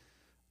us.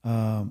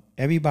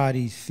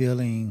 Everybody's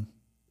feeling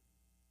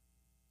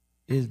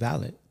is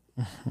valid.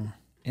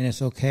 And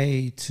it's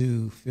okay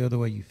to feel the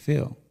way you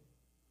feel.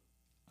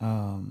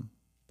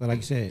 But like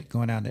you said,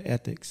 going down to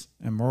ethics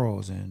and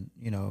morals, and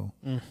you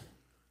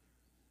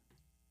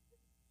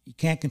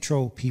can't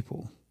control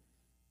people.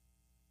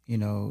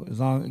 As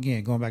long,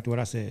 again, going back to what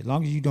I said, as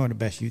long as you're doing the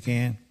best you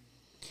can.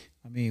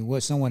 I mean,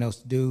 what someone else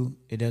do,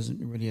 it doesn't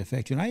really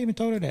affect you. And I even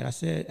told her that. I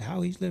said,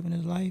 how he's living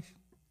his life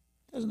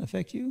doesn't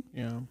affect you.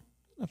 Yeah.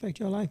 Doesn't affect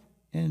your life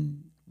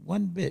in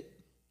one bit.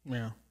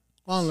 Yeah.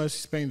 Well, unless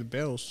he's paying the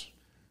bills.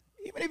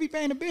 Even if he's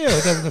paying the bill,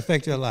 it doesn't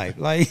affect your life.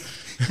 Like,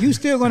 you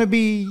still going to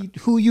be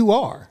who you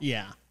are.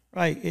 Yeah.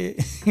 Right. You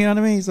know what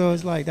I mean? So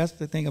it's like, that's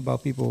the thing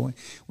about people.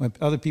 When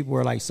other people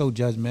are like so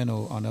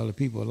judgmental on other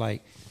people,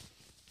 like,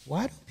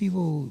 why do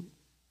people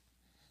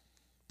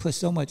put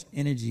so much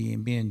energy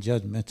in being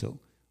judgmental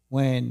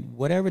when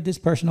whatever this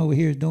person over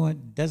here is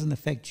doing doesn't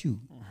affect you?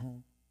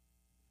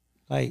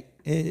 Like,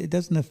 it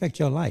doesn't affect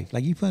your life.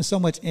 Like, you put so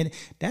much in,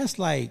 that's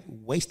like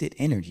wasted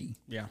energy.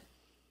 Yeah.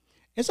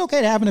 It's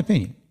okay to have an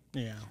opinion.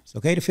 Yeah. It's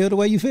okay to feel the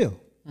way you feel.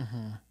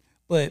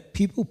 But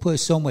people put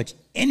so much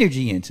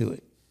energy into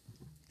it.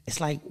 It's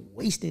like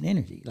wasted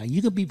energy. Like,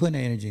 you could be putting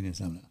that energy into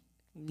something.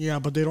 Yeah,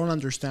 but they don't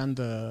understand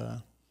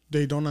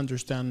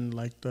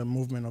like the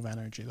movement of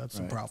energy. That's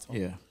the problem.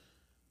 Yeah.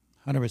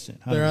 100%.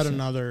 They're at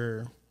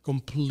another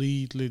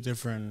completely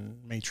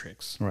different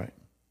matrix. Right.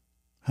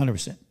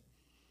 100%.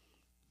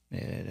 Yeah,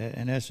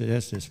 and that's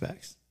just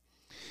facts.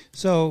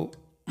 So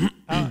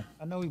I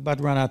know we're about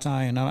to run out of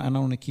time, and I don't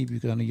want to keep you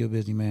because I know you're a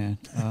busy man.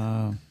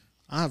 I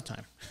have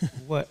time.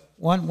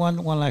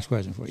 One last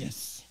question for you.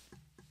 Yes.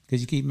 Because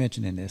you keep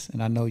mentioning this,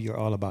 and I know you're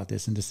all about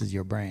this, and this is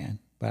your brand,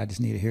 but I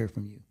just need to hear it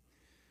from you.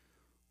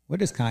 What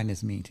does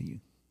kindness mean to you?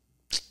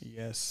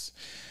 Yes.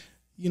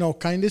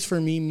 Kindness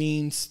for me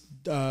means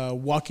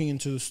walking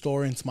into the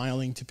store and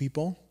smiling to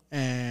people,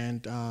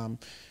 and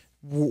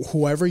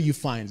whoever you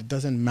find, it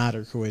doesn't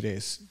matter who it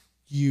is.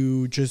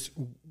 You just,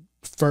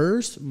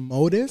 first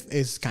motive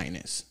is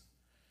kindness.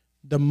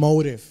 The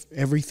motive,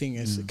 everything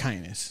is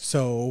kindness.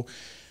 So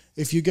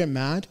if you get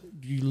mad,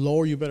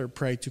 you better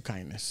pray to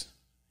kindness.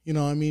 You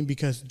know what I mean?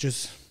 Because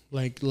just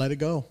like, let it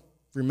go.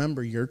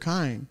 Remember, you're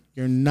kind.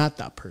 You're not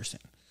that person.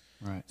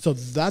 Right. So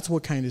that's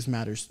what kindness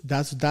matters.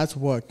 That's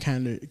what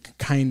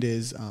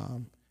kindness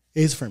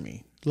is for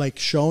me. Like,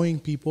 showing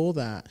people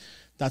that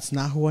that's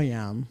not who I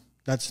am.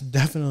 That's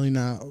definitely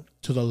not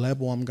to the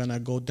level I'm going to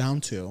go down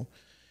to.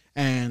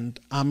 And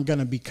I'm going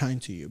to be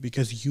kind to you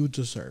because you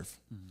deserve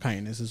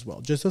kindness as well.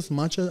 Just as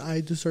much as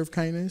I deserve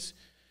kindness,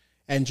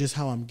 and just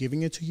how I'm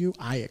giving it to you,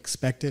 I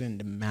expect it and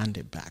demand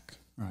it back.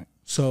 Right.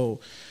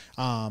 So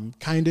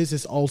kindness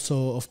is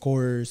also, of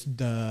course,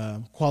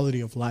 the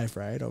quality of life,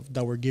 right,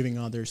 that we're giving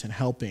others and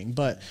helping.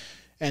 But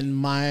in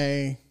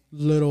my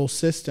little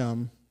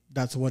system,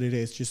 that's what it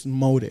is, just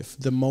motive.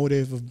 The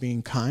motive of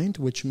being kind,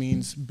 which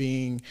means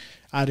being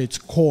at its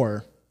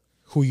core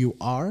who you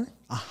are,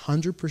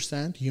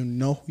 100%. You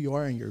know who you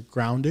are and you're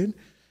grounded.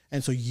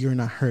 And so you're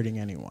not hurting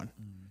anyone.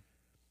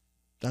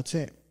 That's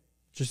it.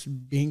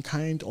 Just being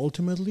kind,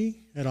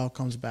 ultimately, it all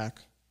comes back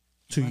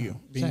to you.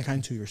 Being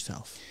kind to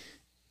yourself.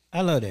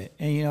 I love that.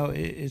 And,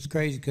 it's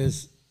crazy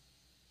because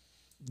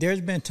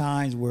there's been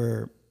times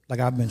where,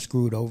 like, I've been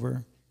screwed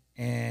over.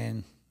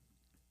 And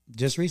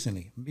just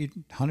recently, be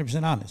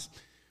 100% honest,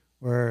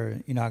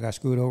 where, I got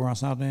screwed over on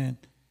something.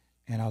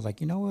 And I was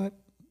like, you know what?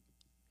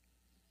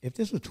 If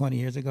this was 20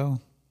 years ago,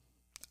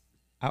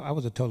 I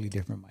was a totally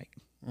different Mike.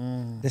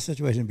 This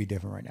situation would be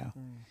different right now.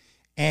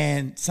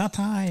 And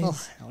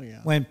sometimes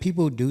when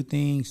people do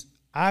things,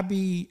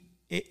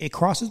 it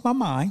crosses my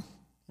mind.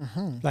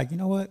 Like, you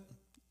know what?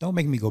 Don't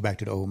make me go back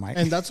to the old Mike.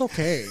 And that's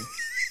okay.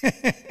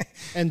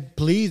 And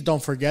please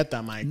don't forget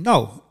that, Mike.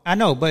 No, I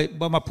know. But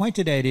my point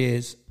to that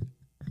is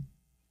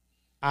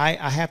I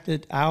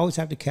always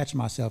have to catch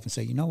myself and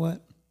say, you know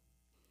what?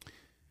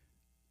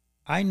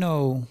 I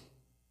know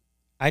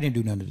I didn't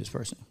do nothing to this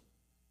person.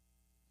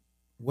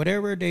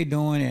 Whatever they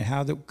doing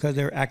and because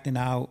they're acting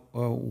out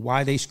or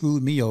why they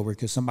screwed me over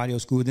because somebody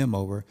else screwed them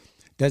over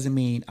doesn't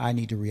mean I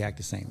need to react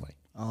the same way.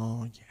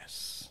 Oh,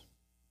 yes.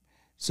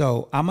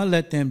 So I'm going to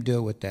let them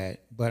deal with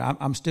that, but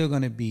I'm still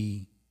going to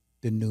be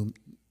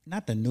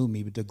not the new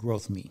me, but the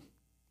growth me.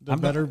 The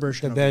better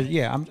version of me.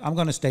 Yeah, I'm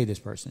going to stay this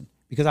person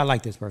because I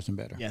like this person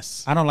better.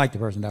 Yes. I don't like the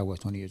person that I was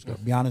 20 years ago.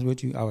 To be honest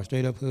with you, I was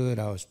straight up hood.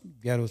 I was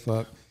ghetto as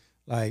fuck.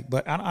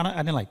 But I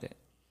didn't like that.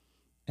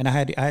 And I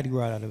had to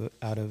grow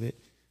out of it.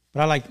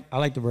 But I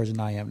like the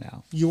version I am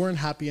now. You weren't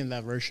happy in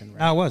that version, right?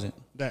 No, I wasn't.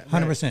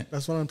 100%. Right.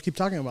 That's what I keep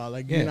talking about.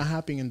 Like, you're not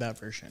happy in that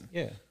version.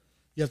 Yeah.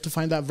 You have to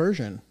find that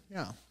version.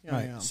 Yeah.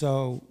 Right. Yeah.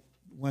 So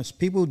when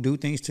people do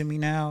things to me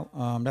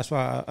now, that's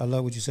why I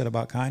love what you said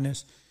about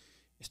kindness.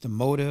 It's the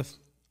motive.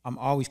 I'm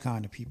always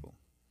kind to people.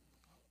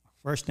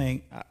 First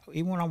thing,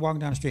 even when I'm walking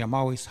down the street, I'm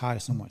always hi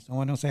to someone.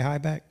 Someone don't say hi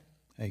back.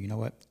 Hey, you know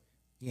what?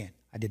 Yeah,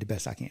 I did the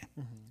best I can.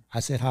 I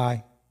said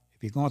hi.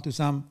 If you're going through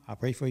something, I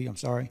pray for you. I'm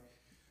sorry.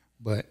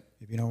 But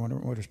if you don't want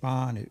to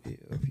respond,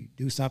 if you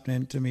do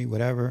something to me,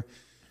 whatever,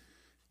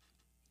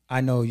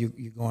 I know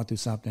you're going through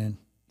something,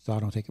 so I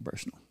don't take it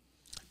personal.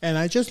 And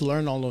I just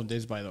learned all of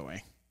this, by the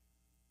way.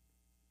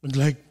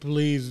 Like,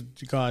 please,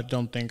 God,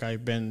 don't think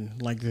I've been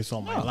like this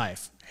all my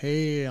life.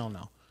 Hell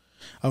no.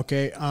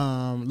 Okay,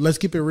 let's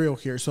keep it real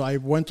here. So I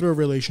went through a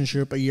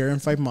relationship 1 year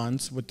and 5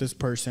 months with this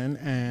person,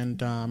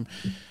 and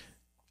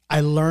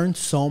I learned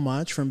so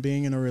much from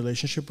being in a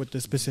relationship with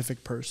this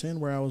specific person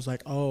where I was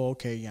like, oh,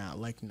 okay, yeah,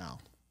 like, no,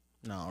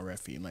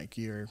 Refi, like,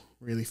 you're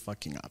really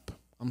fucking up.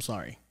 I'm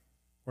sorry.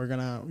 We're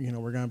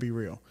gonna be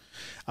real.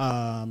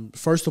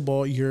 First of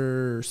all,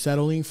 you're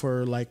settling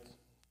for like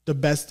the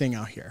best thing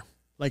out here.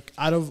 Like,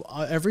 out of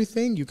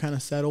everything, you kind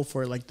of settle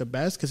for like the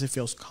best because it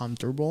feels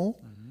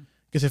comfortable,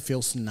 because it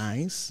feels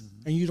nice,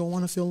 and you don't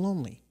want to feel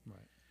lonely. Right.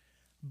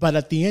 But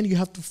at the end, you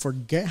have to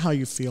forget how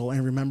you feel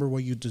and remember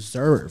what you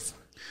deserve.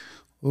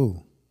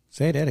 Ooh,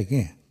 say that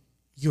again.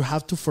 You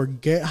have to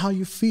forget how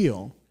you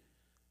feel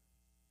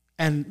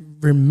and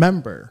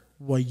remember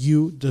what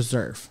you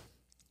deserve.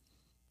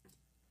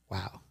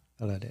 Wow,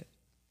 I love that.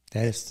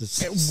 That is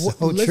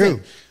so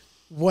true.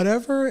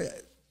 Whatever,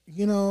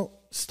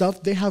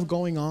 stuff they have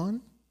going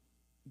on,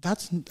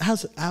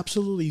 has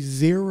absolutely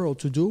zero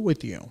to do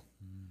with you.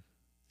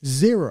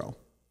 Zero.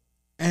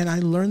 And I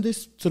learned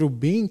this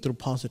through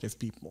positive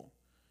people.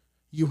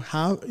 You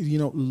have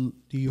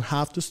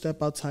to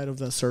step outside of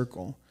that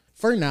circle.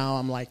 For now,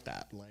 I'm like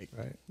that. Like,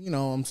 right.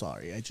 I'm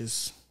sorry.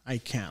 I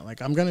can't.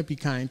 Like, I'm going to be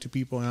kind to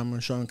people, and I'm going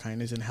to show them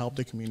kindness and help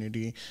the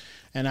community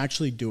and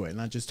actually do it,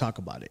 not just talk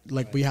about it.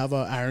 Like, right. We have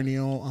a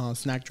Ironeel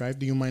snack drive.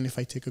 Do you mind if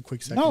I take a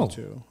quick second? No,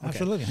 okay.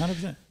 Absolutely,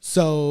 100%.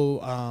 So,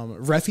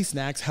 Refi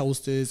Snacks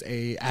hosts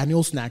a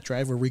annual snack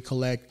drive where we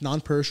collect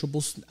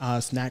non-perishable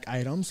snack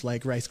items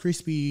like Rice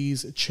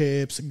Krispies,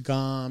 chips,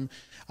 gum,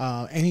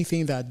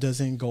 anything that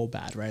doesn't go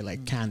bad, right?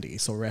 Like candy.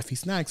 So Refi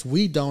Snacks,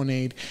 we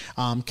donate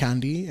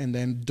candy, and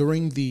then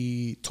during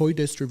the toy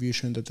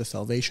distribution that the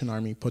Salvation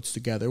Army puts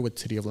together with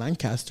City of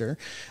Lancaster,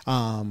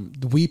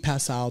 we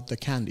pass out the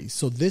candy.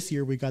 So this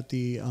year we got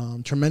the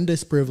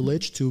tremendous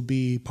privilege to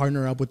be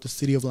partner up with the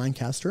City of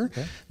Lancaster.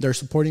 Okay. They're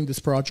supporting this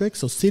project.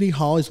 So City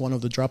Hall is one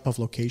of the drop-off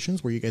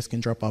locations where you guys can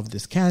drop off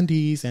these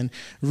candies and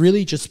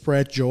really just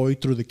spread joy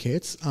through the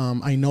kids.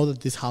 I know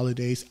that these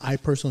holidays, I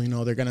personally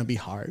know they're going to be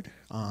hard.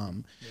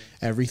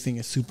 Everything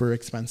is super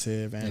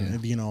expensive,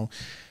 and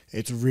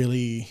it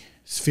really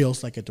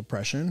feels like a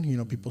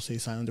depression. People say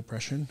silent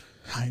depression.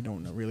 I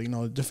don't really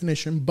know the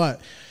definition,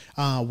 but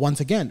once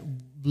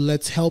again,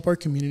 let's help our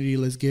community.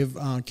 Let's give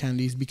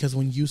candies, because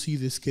when you see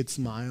this kid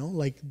smile,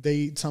 like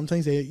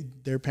sometimes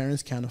their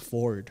parents can't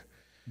afford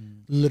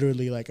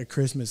literally like a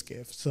Christmas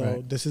gift. So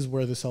right. This is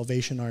where the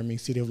Salvation Army,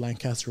 City of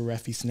Lancaster,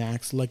 Refi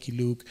Snacks, Lucky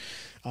Luke,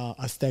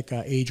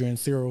 Azteca, Adrian,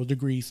 0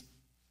 Degrees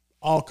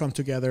all come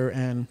together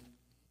and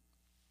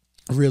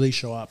really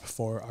show up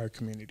for our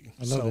community.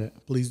 I love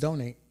it. Please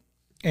donate.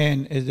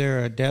 And is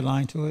there a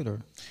deadline to it,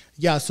 or?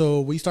 Yeah,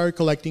 so we started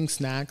collecting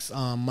snacks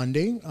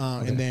Monday,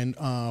 okay. And then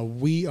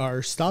we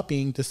are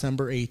stopping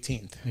December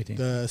 18th.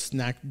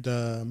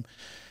 The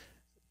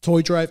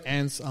toy drive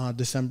ends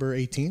December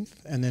 18th,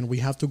 and then we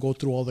have to go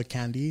through all the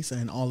candies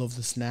and all of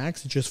the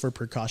snacks just for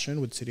precaution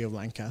with City of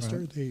Lancaster.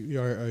 Right. They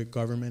are a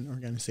government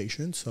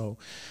organization, so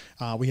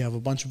we have a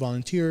bunch of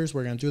volunteers.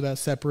 We're going to do that,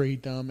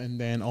 separate them,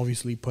 and then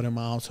obviously put them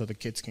out so the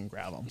kids can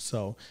grab them.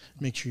 So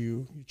make sure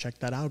you check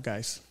that out,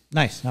 guys.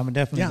 Nice. I'm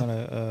definitely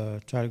going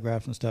to try to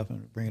grab some stuff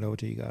and bring it over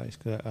to you guys,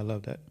 because I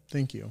love that.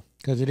 Thank you.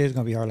 Because it is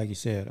going to be hard, like you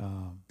said.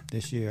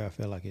 This year, I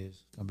feel like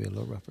it's going to be a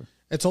little rougher.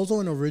 It's also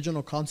an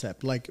original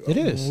concept. Like, it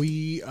is.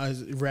 We,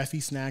 as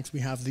Refi Snacks,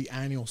 we have the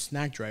annual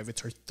snack drive.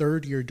 It's our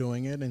 3rd year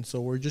doing it, and so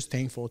we're just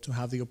thankful to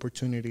have the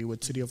opportunity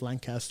with City of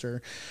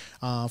Lancaster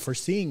for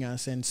seeing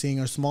us and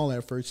seeing our small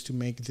efforts to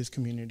make this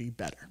community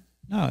better.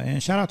 No,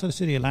 and shout out to the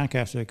City of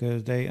Lancaster,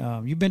 because they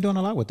you've been doing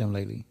a lot with them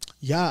lately.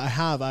 Yeah, I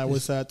have. I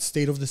was at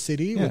State of the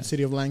City with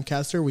City of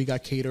Lancaster. We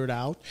got catered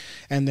out,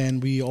 and then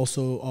we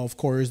also, of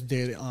course,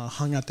 did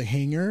hung at the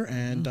hangar,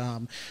 and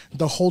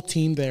the whole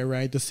team there,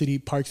 right? The City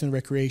Parks and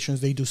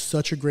Recreations, they do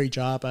such a great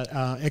job at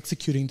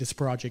executing this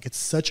project. It's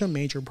such a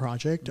major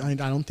project. I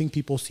don't think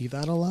people see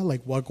that a lot,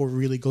 like what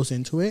really goes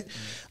into it.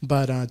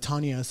 But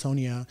Sonia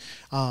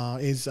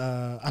is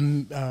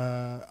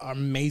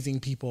amazing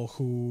people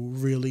who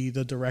really,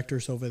 the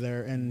directors over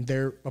there, and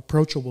they're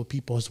approachable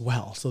people as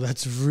well. So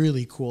that's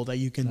really cool that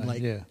you can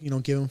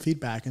give them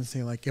feedback and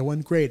say like, it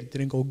went great, it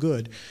didn't go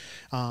good.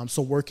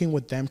 So working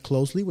with them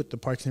closely with the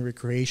Parks and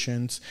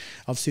Recreations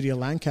of City of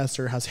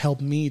Lancaster has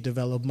helped me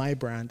develop my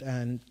brand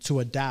and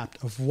to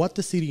adapt of what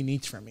the city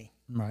needs from me.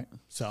 Right.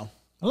 So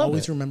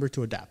always remember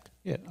to adapt.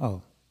 Yeah.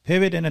 Oh,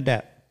 pivot and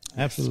adapt.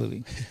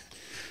 Absolutely.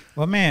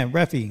 Well, man,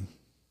 Refi,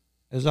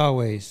 as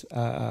always,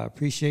 I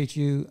appreciate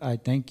you. I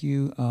thank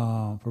you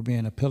for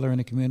being a pillar in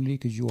the community,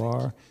 because you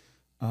are.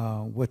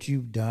 What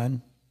you've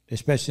done,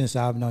 especially since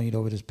I've known you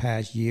over this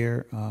past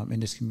year in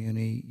this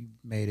community, you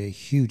made a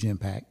huge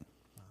impact.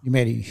 You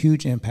made a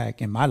huge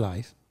impact in my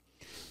life,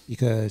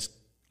 because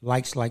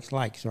likes,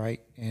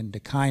 right? And the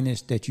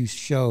kindness that you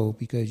show,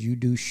 because you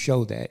do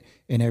show that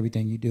in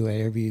everything you do at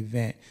every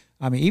event.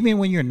 I mean, even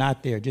when you're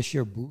not there, just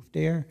your booth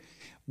there,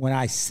 when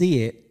I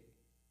see it,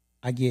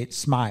 I get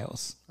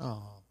smiles.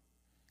 Oh.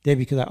 They'd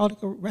be like, oh,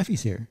 look,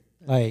 Refi's here.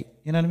 Like,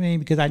 you know what I mean?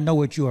 Because I know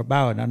what you're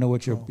about, and I know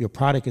what your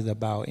product is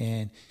about,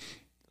 and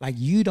like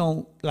you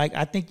don't like.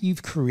 I think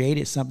you've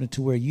created something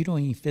to where you don't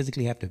even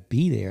physically have to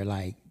be there.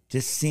 Like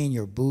just seeing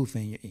your booth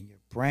and your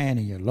brand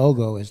and your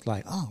logo is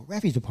like, oh,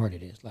 Refi's a part of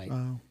this. Like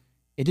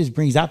it just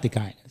brings out the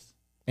kindness,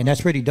 and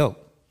that's pretty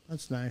dope.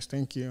 That's nice.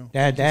 Thank you.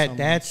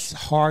 That's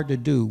hard to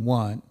do,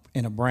 one,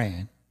 in a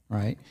brand,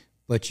 right?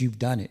 But you've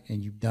done it,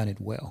 and you've done it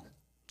well.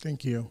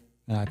 Thank you.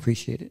 And I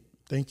appreciate it.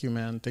 Thank you,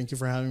 man. Thank you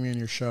for having me on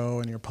your show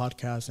and your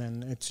podcast.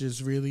 And it's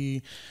just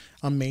really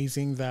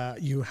amazing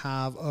that you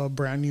have a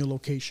brand new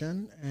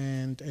location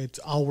and it's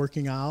all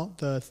working out.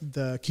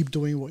 The keep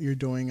doing what you're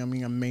doing. I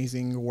mean,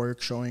 amazing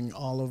work showing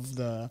all of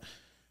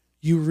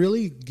you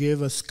really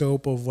give a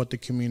scope of what the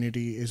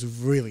community is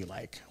really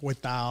like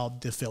without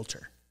the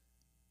filter.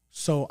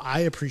 So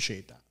I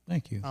appreciate that.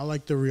 Thank you. I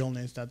like the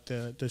realness that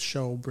the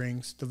show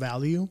brings, the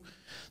value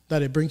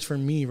that it brings for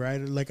me, right?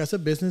 Like as a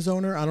business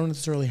owner, I don't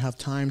necessarily have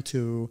time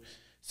to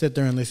sit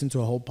there and listen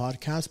to a whole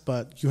podcast,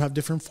 but you have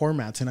different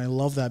formats. And I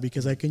love that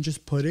because I can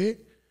just put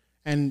it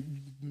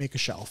and make a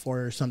shelf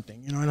or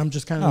something, you know, and I'm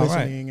just kind of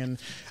listening and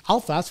I'll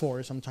fast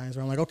forward sometimes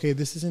where I'm like, okay,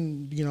 this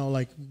isn't, you know,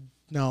 like,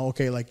 no,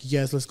 okay, like,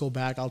 yes, let's go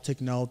back. I'll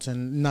take notes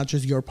and not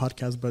just your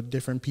podcast, but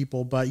different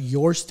people. But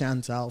yours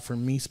stands out for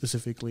me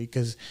specifically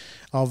because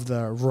of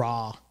the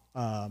raw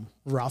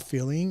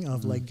feeling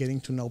of like getting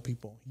to know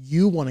people.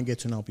 You want to get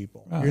to know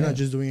people. You're not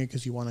just doing it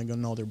because you want to go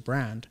know their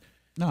brand.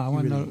 No, I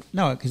want to know.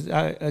 No, because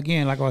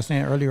again, like I was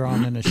saying earlier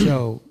on in the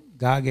show,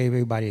 God gave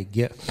everybody a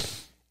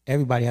gift.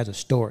 Everybody has a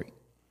story.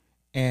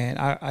 And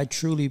I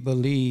truly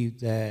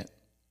believe that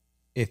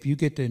if you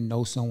get to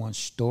know someone's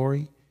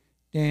story,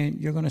 then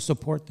you're going to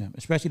support them,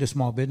 especially the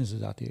small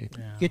businesses out there.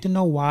 Yeah. Get to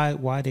know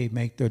why they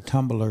make their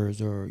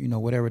tumblers or, you know,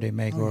 whatever they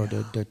make,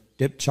 the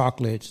dipped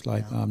chocolates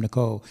like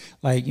Nicole.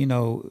 Like, you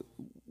know,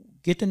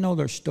 get to know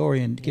their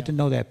story and get to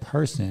know that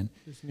person.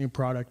 This new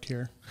product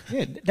here.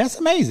 Yeah, that's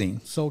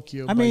amazing. So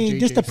cute. I mean,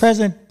 just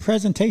the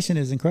presentation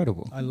is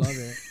incredible. I love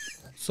it.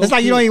 So it's like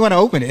cute. You don't even want to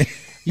open it.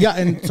 Yeah,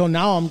 and so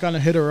now I'm going to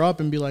hit her up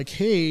and be like,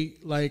 hey,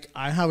 like,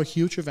 I have a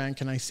huge event.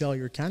 Can I sell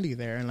your candy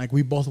there? And, like,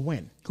 we both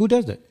win. Who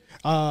does that?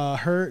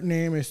 Her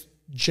name is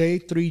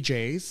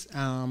J3Js,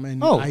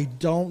 and I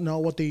don't know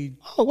what they...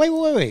 Oh,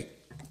 wait.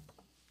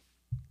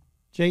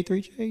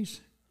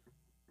 J3Js?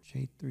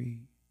 J3...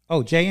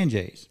 Oh, J and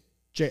J's.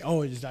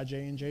 Is that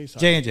J and J?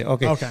 Sorry. J and J,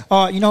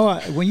 okay. You know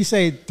what? When you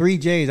say 3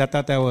 J's, I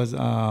thought that was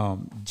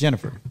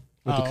Jennifer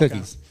with the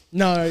cookies. Okay.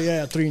 No,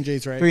 yeah, 3 and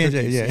J's, right? 3 and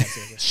J, yeah.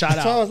 Yes. Shout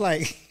out. So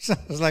I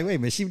was like, wait a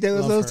minute, she did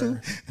those too?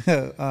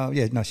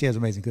 Yeah, no, she has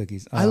amazing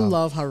cookies. I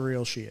love how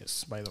real she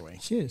is, by the way.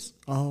 She is.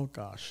 Oh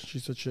gosh,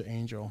 she's such an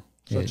angel,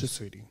 such a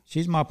sweetie.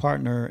 She's my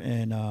partner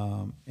in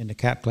the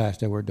CAP class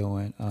that we're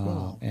doing,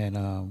 cool.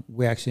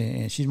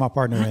 And she's my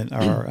partner in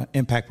our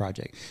impact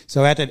project.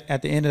 So at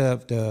the end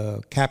of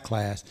the CAP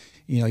class,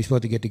 you know, you're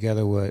supposed to get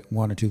together with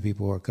 1 or 2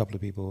 people or a couple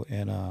of people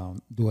and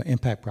do an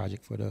impact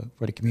project for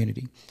the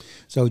community.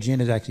 So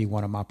Jen is actually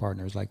one of my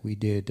partners. Like we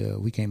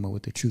came up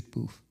with the Truth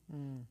Booth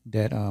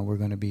that we're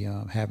going to be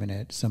having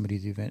at some of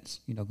these events,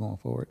 you know, going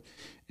forward.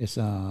 It's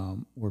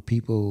where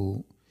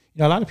people, you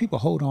know, a lot of people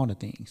hold on to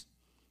things.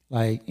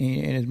 Like,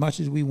 and as much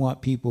as we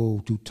want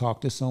people to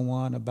talk to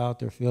someone about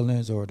their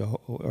feelings or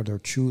their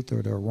truth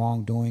or their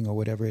wrongdoing or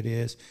whatever it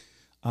is,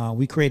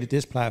 we created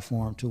this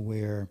platform to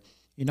where,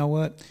 you know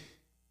what?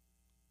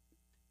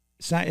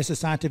 It's a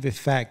scientific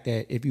fact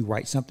that if you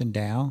write something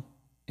down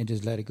and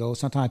just let it go,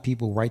 sometimes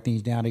people write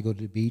things down, they go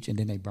to the beach and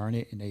then they burn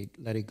it and they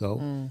let it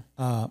go.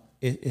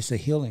 It's a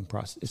healing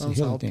process. It's a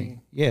healing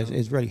thing. Yes,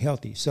 it's really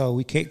healthy. So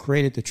we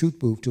created the Truth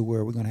Booth to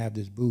where we're going to have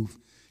this booth,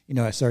 you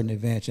know, at certain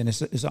events. And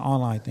it's an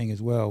online thing as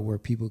well where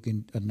people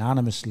can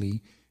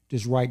anonymously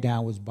just write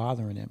down what's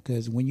bothering them.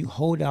 Because when you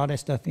hold all that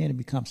stuff in, it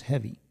becomes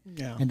heavy.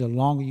 Yeah. And the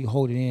longer you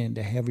hold it in,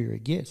 the heavier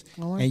it gets.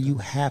 You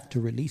have to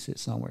release it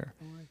somewhere.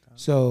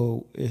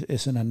 So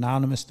it's an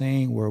anonymous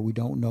thing where we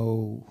don't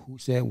know who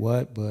said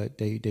what, but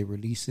they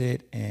release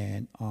it.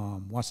 And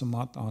once a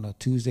month on a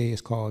Tuesday,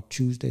 it's called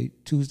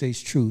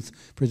Tuesday's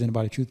Truth, presented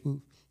by the Truth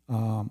Booth.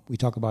 We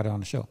talk about it on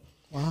the show.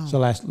 Wow. So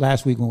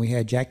last week when we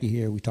had Jackie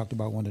here, we talked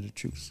about one of the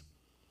truths.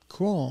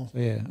 Cool. So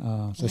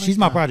yeah. So she's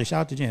my project.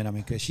 Shout out to Jen. I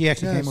mean, because she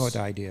actually came up with the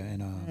idea.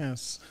 And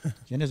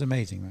Jen is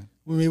amazing, man.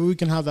 Well, maybe we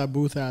can have that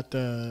booth at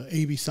the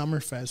AB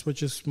Summerfest,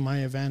 which is my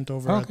event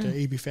over at the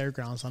AB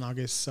Fairgrounds on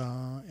August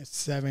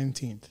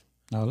 17th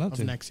of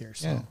next year.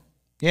 So.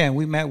 Yeah, and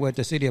we met with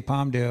the city of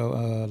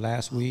Palmdale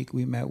last week.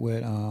 We met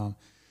with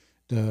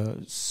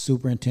the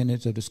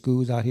superintendents of the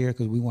schools out here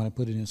because we want to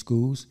put it in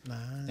schools. Nice.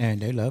 And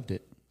they loved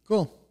it.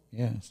 Cool.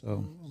 Yeah,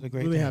 so it's a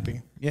great really thing.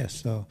 Happy. Yes.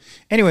 So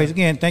anyways,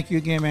 again, thank you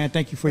again, man.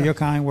 Thank you for your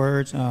kind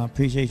words.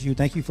 Appreciate you.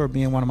 Thank you for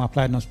being one of my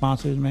platinum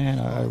sponsors, man.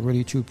 I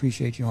really truly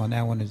appreciate you on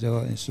that one as well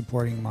and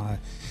supporting my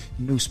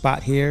new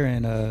spot here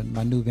and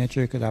my new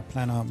venture because I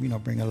plan on, you know,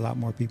 bringing a lot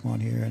more people on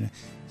here. And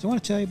so I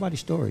want to tell everybody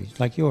stories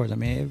like yours. I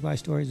mean, everybody's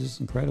stories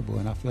is incredible,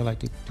 and I feel like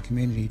the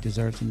community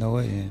deserves to know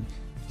it and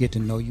get to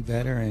know you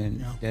better,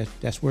 and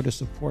that's where the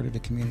support of the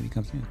community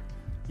comes in.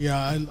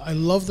 Yeah, I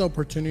love the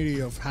opportunity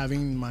of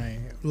having my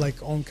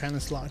like own kind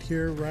of slot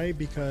here, right?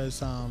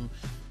 Because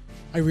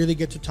I really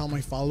get to tell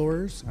my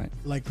followers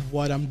like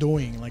what I'm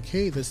doing. Like,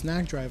 hey, the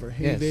snack driver,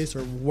 hey, this,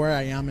 or where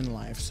I am in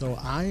life. So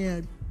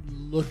I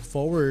look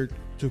forward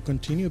to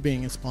continue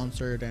being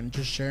sponsored and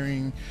just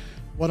sharing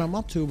what I'm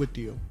up to with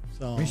you.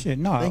 So appreciate it.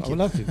 No, I would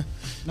love to.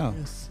 No.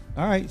 Yes.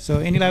 All right. So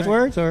any last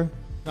words or?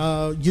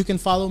 You can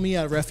follow me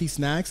at Refi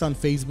Snacks on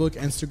Facebook,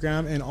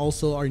 Instagram, and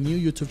also our new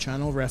YouTube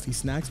channel, Refi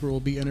Snacks, where we'll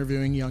be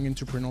interviewing young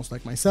entrepreneurs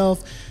like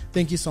myself.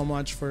 Thank you so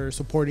much for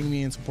supporting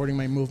me and supporting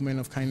my movement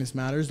of Kindness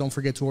Matters. Don't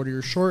forget to order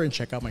your short and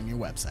check out my new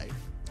website.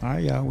 All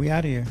right, y'all. We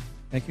out of here.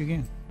 Thank you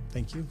again.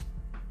 Thank you.